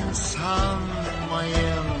taştan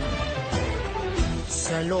sanmayın.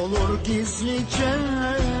 Sel olur gizlice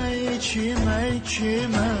içime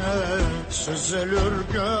içime, süzülür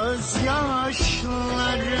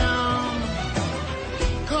gözyaşlarım.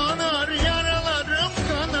 Kanar yaralarım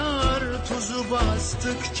kanar, tuzu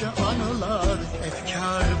bastıkça anılar.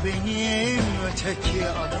 Efkar benim öteki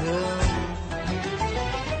adım.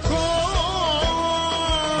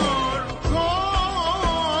 Kor,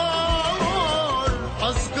 kor,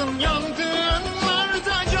 azgın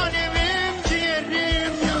yangınlarda can evim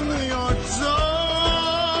ciğerim yanıyor.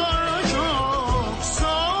 Zor, çok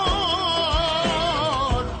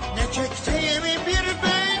zor, ne çektiğimi bir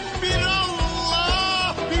ben bir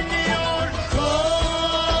Allah biliyor.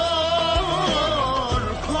 Kor,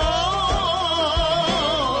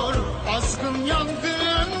 kor, azgın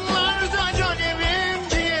yangınlarda can evim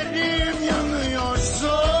ciğerim yanıyor.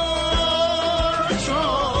 Zor,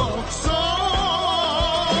 çok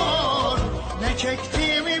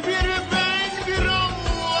çektiğimi bir ben bir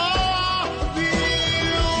Allah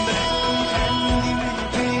biliyor. Ben kendimi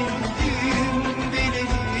bildim, bileli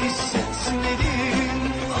hissetmedim.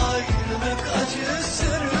 Ayrılık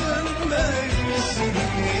acısının böylesini.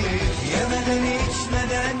 Yemeden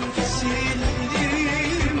içmeden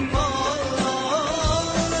kesildim.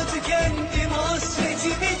 Ağla tükendim, hasreti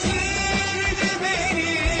bitirdi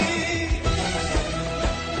beni.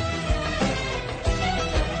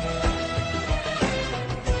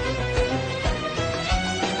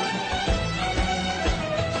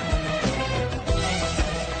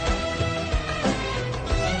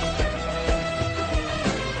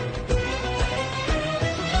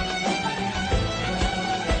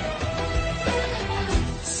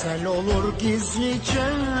 Sel olur gizlice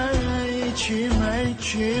içime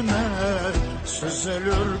içime,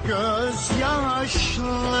 süzülür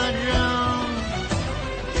gözyaşlarım.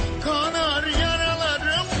 Kanar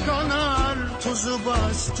yaralarım kanar, tuzu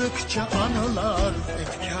bastıkça anılar.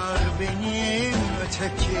 Efkar benim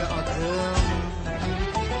öteki adım.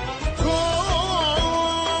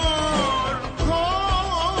 Kor,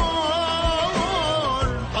 kor,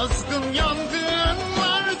 azgın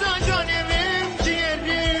yangınlarda can evim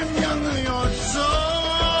ciğerim yanıyor.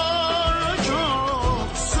 Zor, çok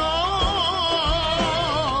zor,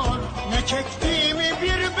 ne çektiğimi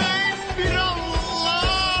bir ben bir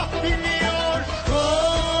Allah biliyor.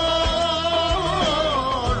 Kor,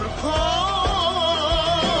 kor,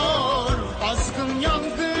 azgın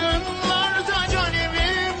yangınlarda can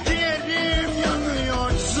evim ciğerim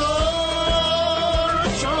yanıyor. Zor,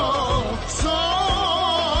 çok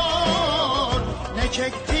zor, ne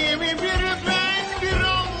çektiğimi bir ben bir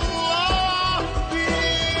Allah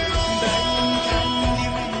biliyor. Ben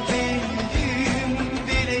kendimi bildim,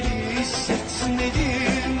 bileli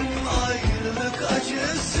hissetmedim. Ayrılık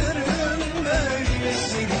acısının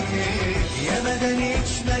böylesini. Yemeden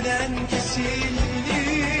içmeden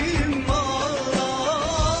kesildim.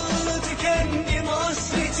 Ağla tükendim,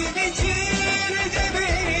 hasreti bitirdi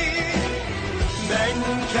beni. Ben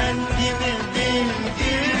kendimi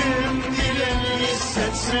bildim, bileli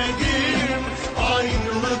hissetmedim.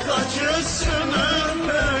 Ayrılık acısının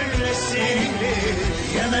böylesini.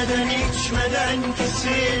 Yemeden içmeden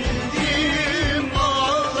kesildim.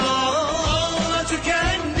 Ağla ağla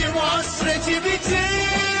tükendim, hasreti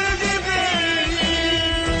bitirdi beni.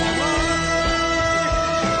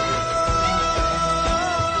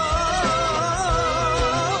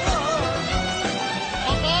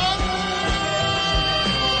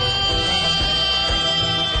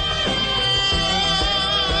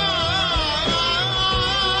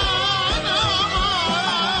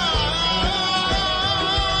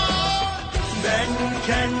 Ben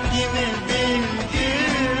kendimi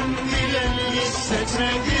bildim, bileli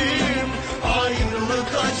hissetmedim.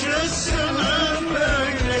 Ayrılık acısının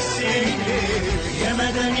böylesini.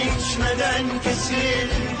 Yemeden içmeden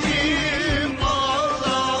kesildim.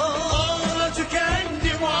 Ağla ağla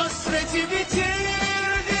tükendim, hasreti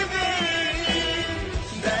bitirdi beni.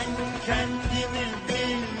 Ben kendimi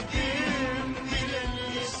bildim, bileli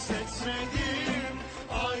hissetmedim.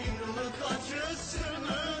 Ayrılık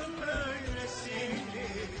acısının böylesini.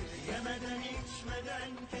 Yemeden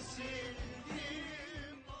içmeden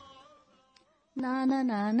kesildim. Na na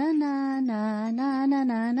na na na na na na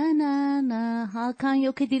na na na na. Hakan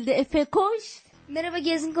yok edildi. Efe koş. Merhaba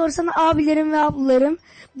Gezgin Korsan abilerim ve ablalarım.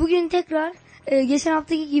 Bugün tekrar geçen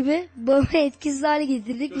haftaki gibi babamı etkisiz hale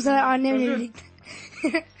getirdik. Bu sefer annemle birlikte.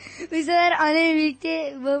 Bu sefer annemle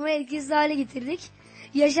birlikte babamı etkisiz hale getirdik.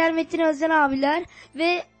 Yaşar Metin Özden abiler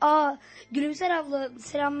ve Gülümser abla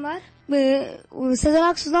selamlar. Sezen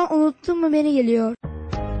Aksu'dan Unuttun Mu Beni geliyor.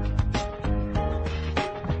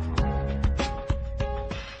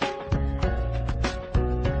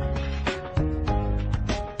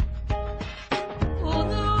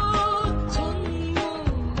 Unuttun mu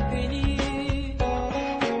beni,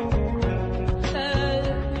 her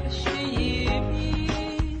şeyimi,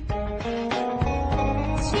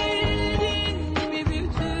 sildin mi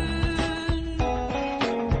bütün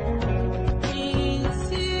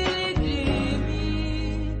izlerimi?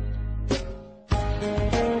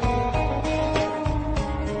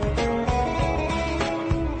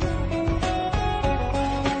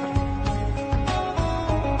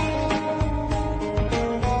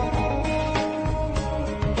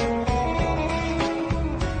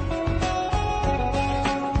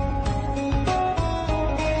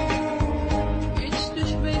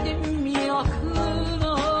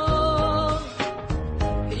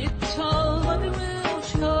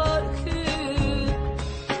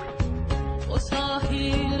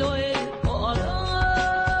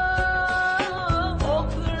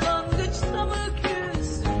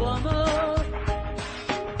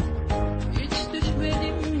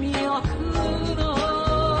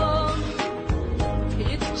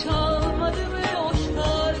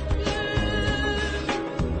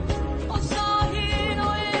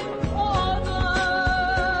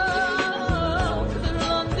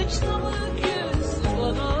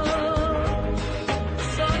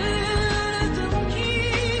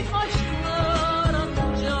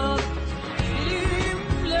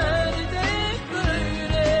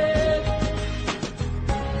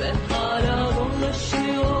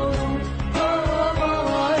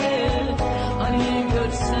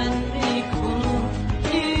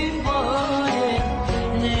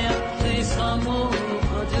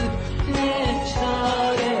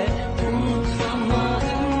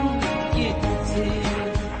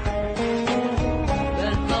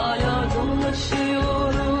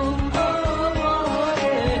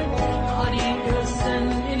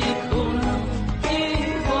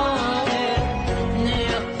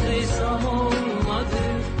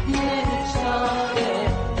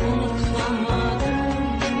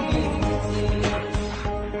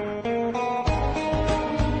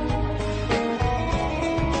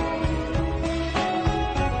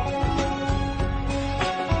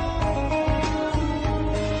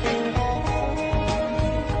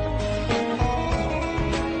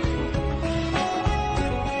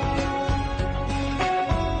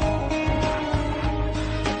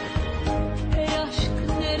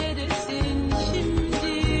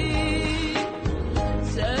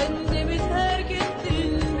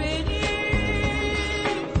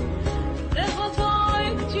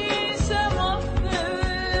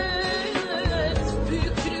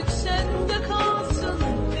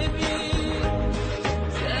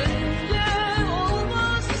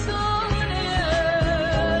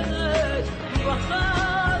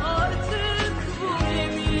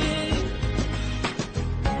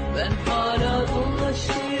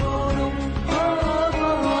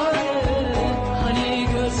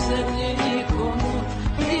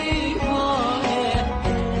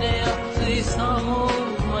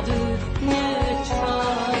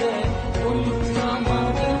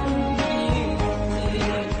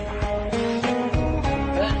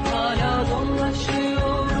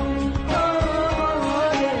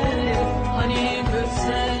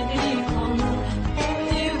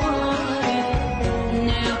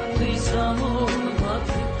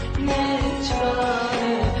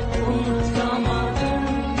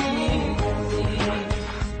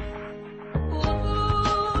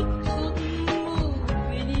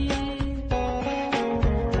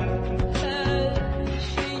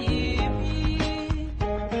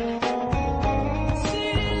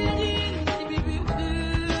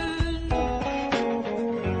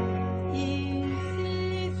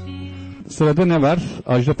 sırada ne var?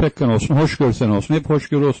 Ajda Pekkan olsun, hoş görsen olsun. Hep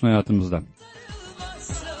hoşgörü olsun hayatımızda.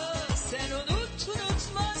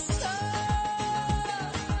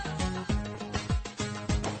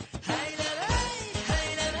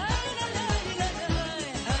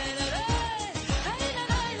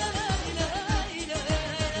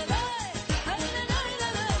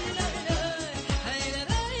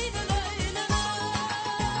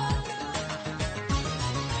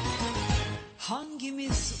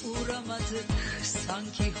 Hangimiz uğramadık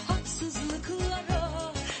sanki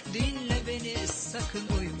haksızlıklara? Dinle beni sakın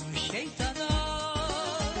uyma şeytana.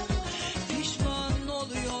 Pişman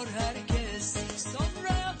oluyor herkes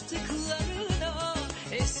sonra yaptıklarına.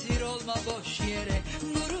 Esir olma boş yere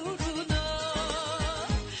gururuna.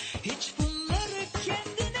 Hiç bunları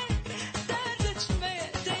kendine dert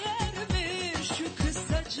etmeye değer mi? Şu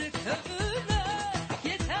kısacık ömüre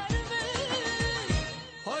yeter mi?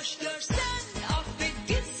 Hoş görsen affet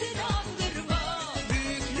gitsin andırma.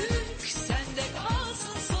 Büyüklük sende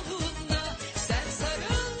kalsın sonunda. Sen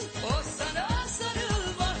sarıl o sana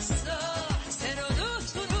sarılmazsa. Sen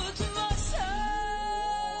unutmazsa.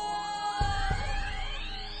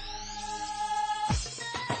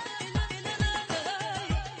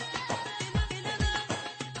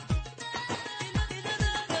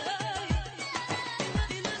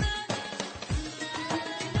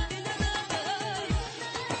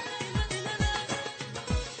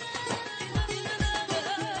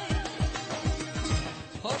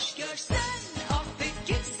 Hoş görsen affet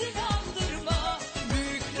gitsin aldırma.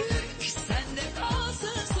 Büyüklük sende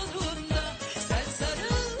kalsın sonunda. Sen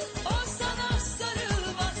sarıl o sana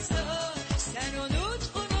sarılmazsa. Sen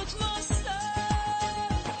unutmazsa.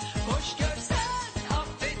 Hoş görsen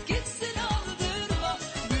affet gitsin aldırma.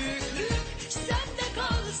 Büyüklük sende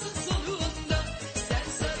kalsın sonunda. Sen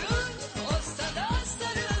sarıl o sana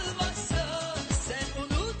sarılmazsa. Sen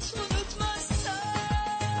unutmazsa.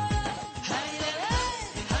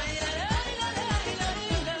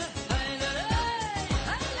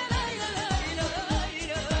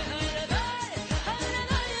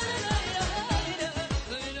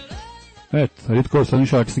 Evet, Halit Korsan'ın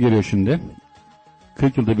şarkısı geliyor şimdi.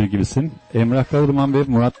 40 yılda bir gibisin. Emrah Karaduman ve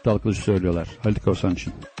Murat Dalkılıç söylüyorlar Halit Korsan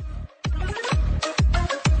için.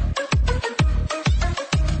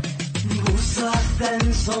 Bu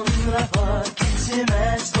saatten sonra fark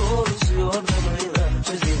etmez, doğrusu yordamıyla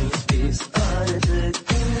çözeriz biz artık.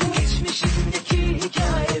 Geçmişimdeki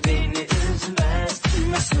hikaye beni üzmez,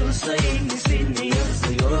 nasılsa yenisini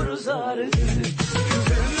yazıyoruz artık.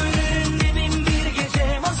 Ömrümün bin bir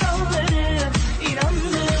gece masalları,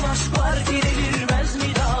 inandığım aşk var girilmez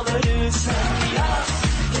mi dağları? Sen yaz,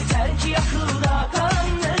 yeter ki akılda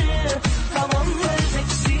kalanları, tamamlarız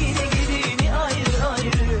hepsini gidini ayrı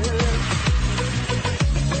ayrı.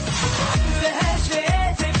 Ve her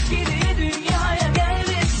şeye tepkili dünyaya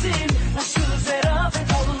gelmesin, nasıl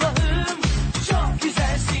zarafet Allah'ım, çok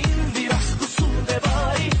güzelsin, biraz kusur ve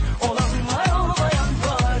bari, olan var olmayan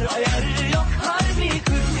var, ayarı yok harbi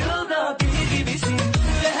 40 yılda bir gibisin.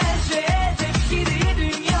 Ve her şeye tepkili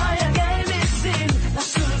dünyaya gelmesin,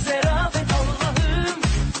 nasıl zarafet Allah'ım,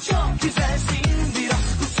 çok güzelsin, biraz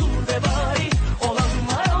kusur ve bari, olan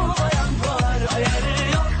var olmayan var,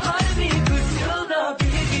 ayarı yok harbi 40 yılda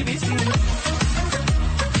bir gibisin.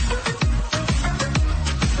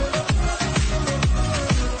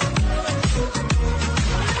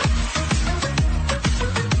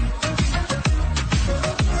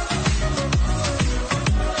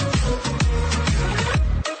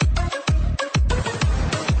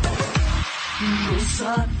 Bu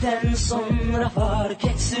saatten sonra fark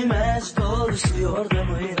etmez, doğrusu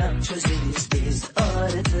yordamıyla çözeriz biz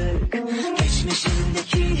artık.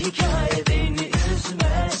 Geçmişimdeki hikaye beni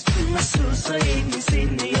üzmez, nasılsa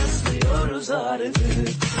yenisini yazıyoruz artık.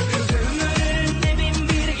 Ömrümün bin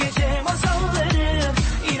bir gece masalları,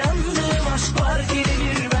 inandığım aşk var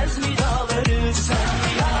girilmez mi dağları? Sen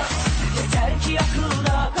yaz, yeter ki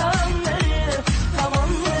akılda kalanları,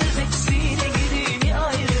 tamamlarız hepsine gidini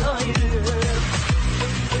ayrı ayrı.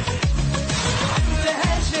 Ve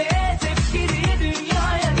her şeye tepkili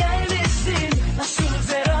dünyaya gelmesin, nasıl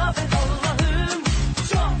zarafet Allah'ım,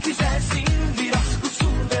 çok güzelsin, biraz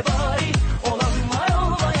kusur ve bari, olan var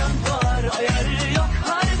olmayan var, ayarı yok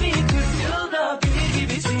harbi 40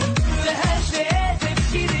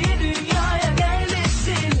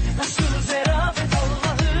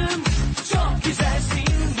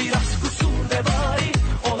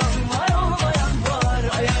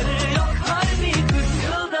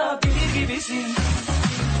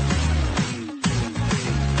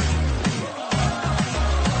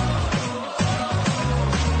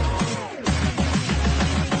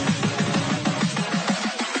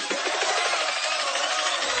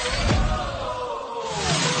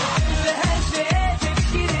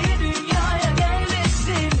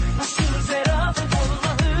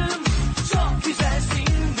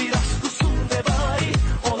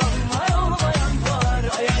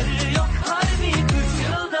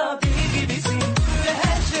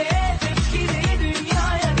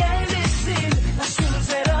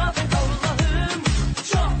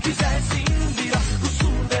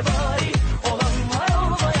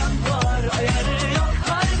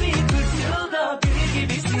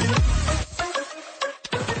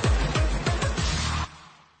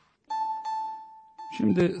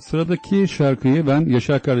 Şimdi sıradaki şarkıyı ben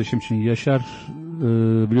Yaşar kardeşim için, Yaşar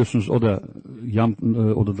biliyorsunuz o da yan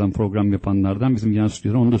odadan program yapanlardan, bizim yan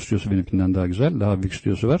stüdyoda, onun da stüdyosu benimkinden daha güzel, daha büyük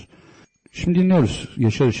stüdyosu var. Şimdi dinliyoruz.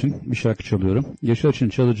 Yaşar için bir şarkı çalıyorum. Yaşar için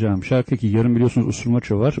çalacağım şarkı ki yarın biliyorsunuz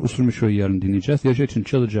Usurmaço var. Usurmaço'yu yarın dinleyeceğiz. Yaşar için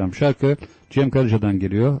çalacağım şarkı Cem Karaca'dan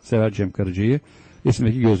geliyor. Sever Cem Karaca'yı.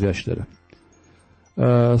 İsmindeki gözyaşları.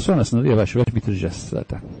 Sonrasında da yavaş yavaş bitireceğiz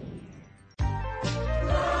zaten.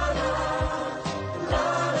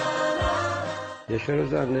 Yaşar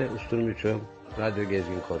Özen'le Usturmuço Radyo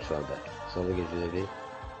Gezgin Korsan'da. Salı geceleri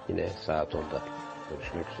yine saat 10'da.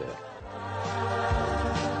 Görüşmek üzere.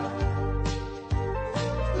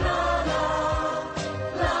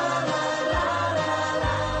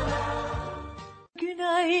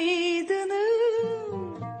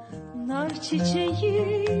 Günaydınım, nar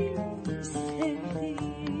çiçeğim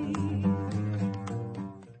sevdiğim.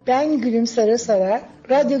 Ben Gülüm Sara Sara,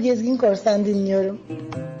 Radyo Gezgin Korsan dinliyorum.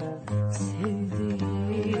 Sevdiğim,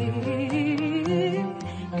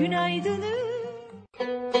 günaydınım.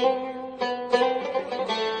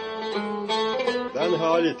 Ben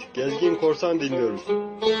Halit, Gezgin Korsan dinliyoruz.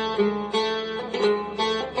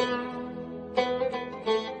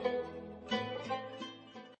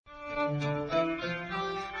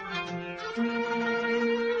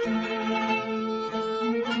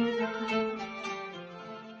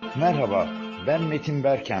 Merhaba, ben Metin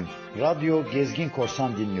Berkem. Radyo Gezgin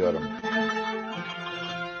Korsan dinliyorum.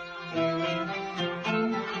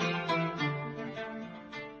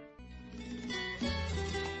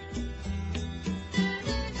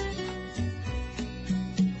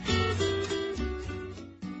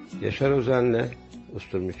 Yaşar Özen'le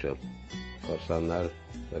Usturmuço. Korsanlar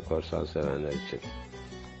ve korsan sevenler için.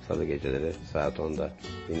 Salı geceleri saat 10'da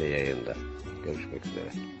yine yayında. Görüşmek üzere.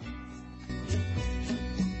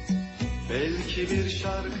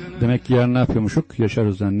 Demek ki yarın ne yapıyormuşuk? Yaşar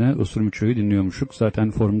Özen'le Usurmuço'yu dinliyormuşuk.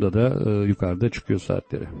 Zaten forumda da yukarıda çıkıyor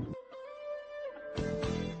saatleri.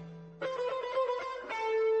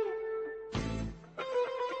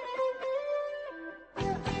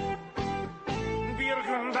 Bir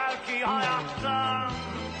gün belki hayattan,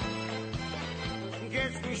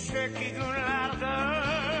 geçmişteki günlerden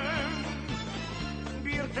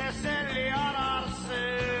bir teselli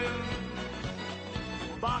ararsın.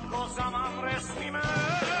 Bak o zaman resmime,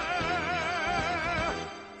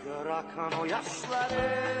 gör akan o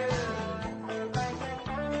yaşları.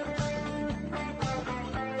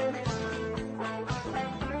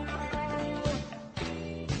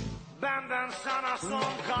 Benden sana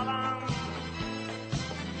son kalan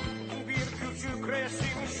bir küçük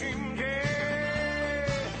resim şimdi.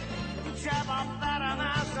 Cevap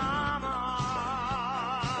veremez ama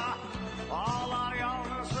ağlar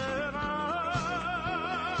yalnızlığına.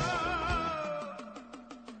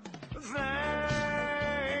 Ve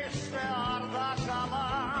işte arda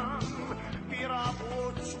kalan bir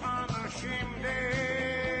avuç anı şimdi.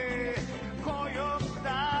 Koyup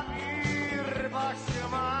da bir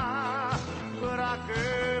başıma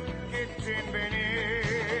bırakıp gittin beni.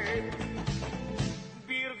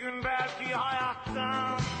 Bir gün belki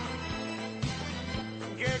hayattan,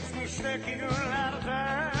 geçmişteki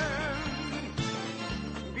günlerden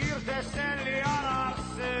bir teselli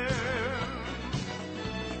ararsın.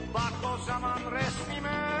 Bak o zaman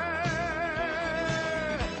resmime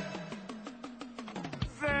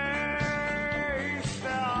ve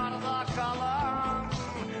işte arda kalan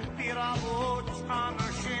bir avuç anı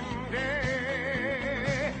şimdi.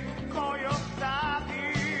 Koyup da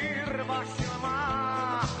bir başıma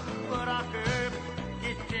bırakıp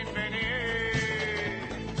gittin beni.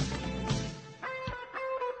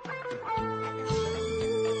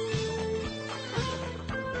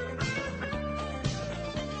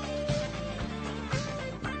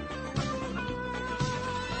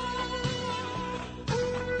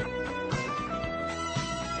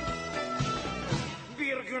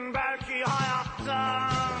 Bir gün belki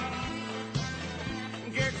hayattan,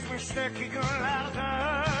 geçmişteki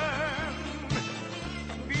günlerden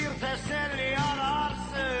bir teselli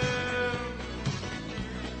ararsın.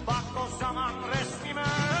 Bak o zaman resmime,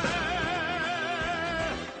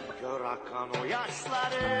 gör akan o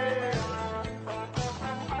yaşları.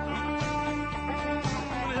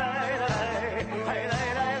 Lay lay, lay lay lay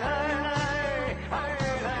lay lay, lay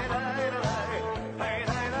lay lay lay, lay lay lay lay lay, lay lay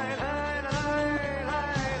lay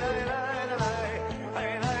lay,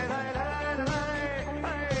 lay lay lay lay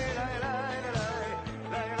lay, lay lay lay lay, lay lay lay lay lay, lay lay lay lay, lay lay lay lay lay, lay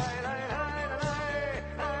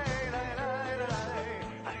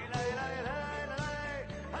lay lay lay.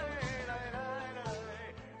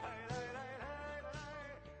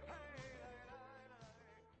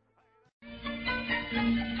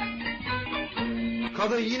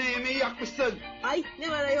 Kadın yine yemeği yakmışsın. Ay ne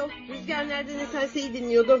var ayol. Rüzgar nereden eserse iyi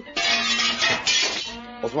dinliyordum.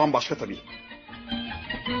 O zaman başka tabii.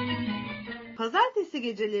 Pazartesi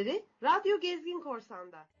geceleri Radyo Gezgin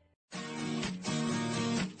Korsan'da.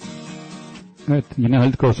 Evet, yine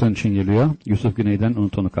Halit Korsan için geliyor. Yusuf Güney'den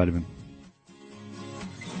Unut Onu Kalbim.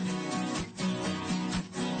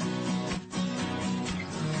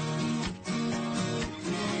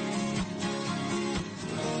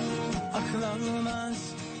 Akıl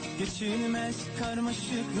almaz, geçilmez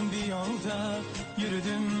karmaşık bir yolda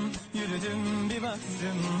yürüdüm bir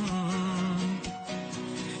baktım.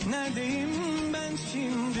 Neredeyim ben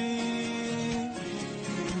şimdi?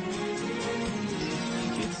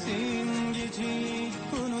 Gitsin geceyi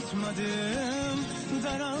unutmadım,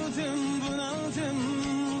 daraldım, bunaldım,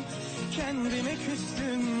 kendime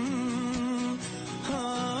küstüm.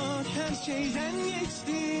 Ah, her şeyden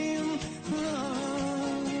geçtim.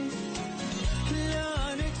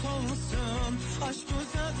 Lanet olsun, aşk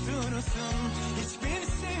uzak dursun, hiçbir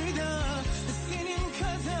sevda senin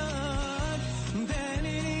kadar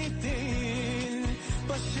değerli değil,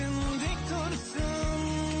 başın dik dursun.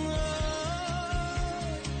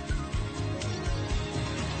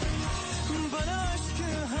 Bana aşkı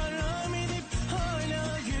haram edip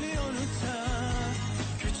hala gülüyorsa,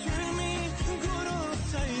 küçülmeyip gurur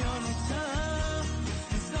sayıyorsa,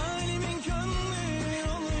 zalimin gönlü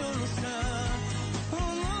oluyorsa,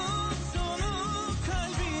 unut onu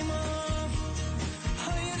kalbim of.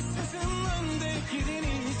 Hayırsızın önde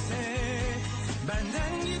gideni ise,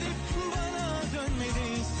 benden gidip bana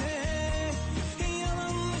dönmediyse,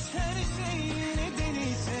 yalanmış her şey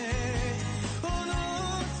nedeniyse,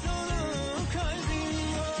 unut onu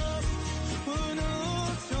kalbim of.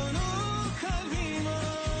 Unut onu kalbim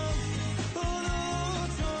of.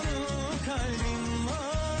 Unut onu kalbim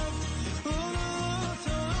of. Unut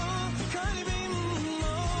onu kalbim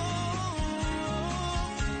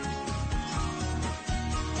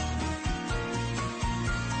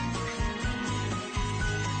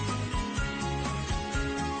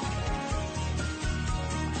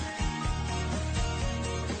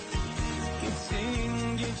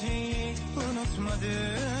Gitsin geceyi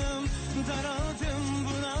unutmadım, daraldım,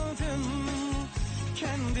 bunaldım,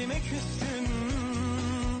 kendime küstüm.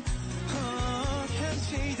 Ah, her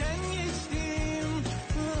şeyden geçtim.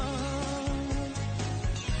 Ah,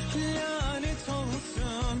 lanet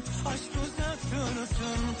olsun, aşk uzak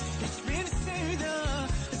dursun, hiçbir sevda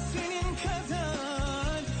senin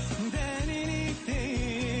kadar değerli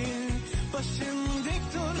değil, başım dik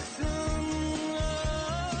dursun.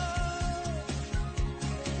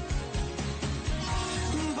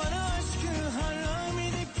 Bana aşkı haram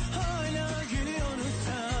edip hala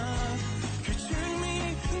gülüyorsa,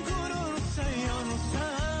 küçülmeyip gurur sayıyorsa,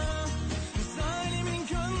 zalimin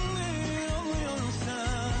gönlü oluyorsa,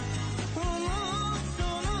 unut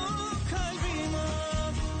onu kalbim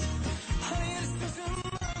of. Hayırsızın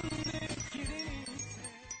önde gideni.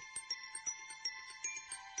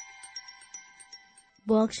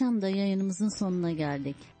 Bu akşam da yayınımızın sonuna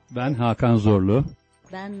geldik. Ben Hakan Zorlu.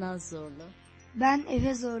 Ben Naz Zorlu. Ben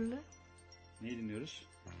Efe Zorlu. Neyi dinliyoruz?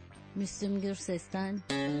 Müslüm Gürses'ten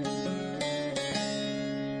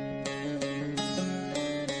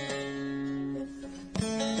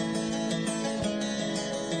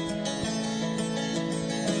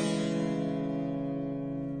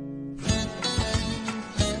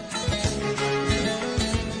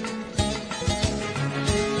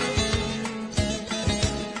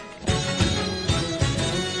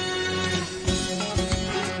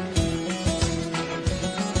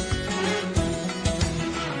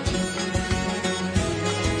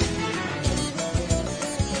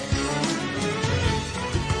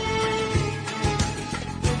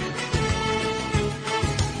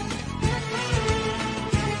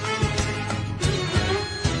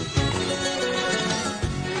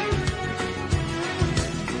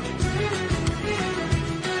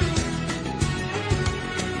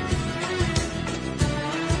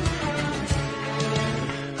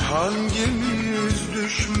Hangimiz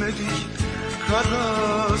düşmedik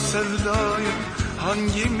kara sevdaya,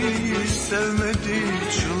 hangimiz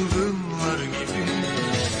sevmedik çılgınlar gibi,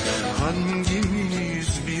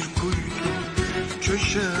 hangimiz bir kuytu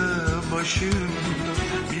köşe başında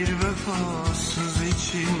bir vefasız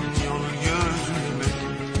için yol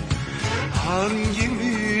gözlemedik.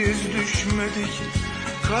 Hangimiz düşmedik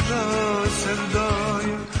kara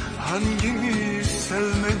sevdaya, hangimiz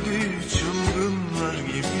sevmedik çılgınlar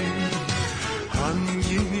gibi,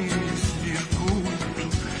 hangimiz bir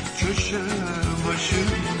kuytu köşe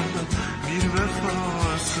başında bir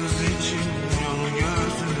vefasız için yol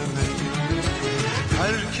gözlemedik.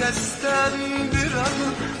 Herkes Herkesten bir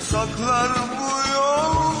adım saklar bu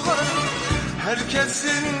yollar.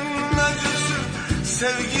 Herkesin acısı,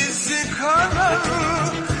 sevgisi kadar.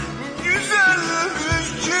 Güzelmiş,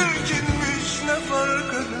 çirkinmiş ne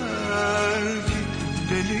fark eder ki?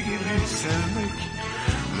 Deli gibi sevmek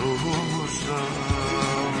ruhumuzda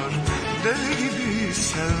var. Deli gibi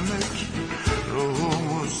sevmek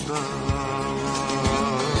ruhumuzda var.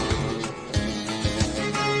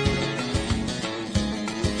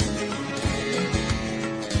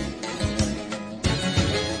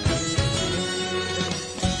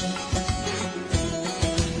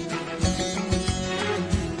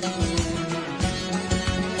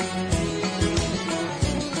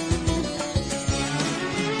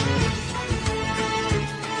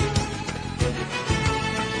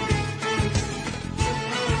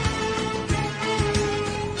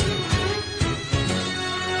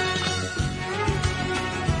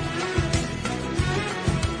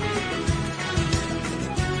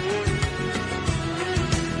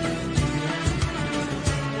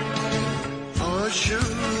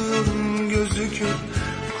 Aşığın gözü kör,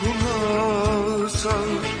 kulağı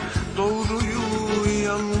sağır. Doğruyu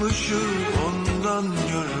yanlışı ondan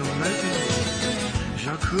görmedi.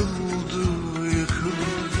 Yakıldı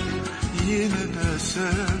yıkıldı yine de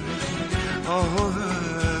sever. Ah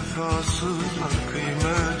vefasızlar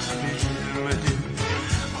kıymet bilmedi.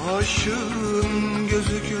 Aşığın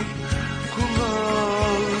gözü kör,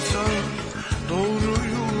 kulağı sağır.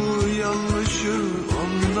 Doğruyu yanlışı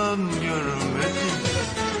ondan görmedi.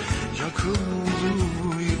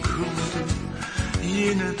 Yakıldı yıkıldı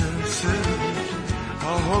yine de sever.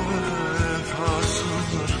 Ah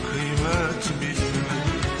vefasızlar kıymet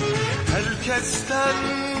bilmedi. Herkesten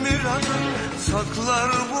bir adım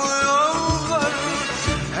saklar bu yollar.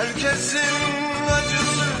 Herkesin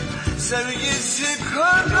acısı, sevgisi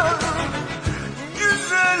kadar.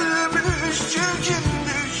 Güzelmiş,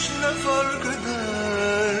 çirkinmiş ne fark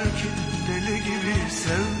eder ki? Deli gibi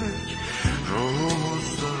sevmek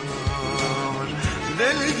ruhumuzda var.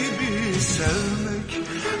 Deli gibi sevmek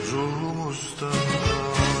ruhumuzda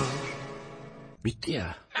var. Bitti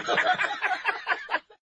ya.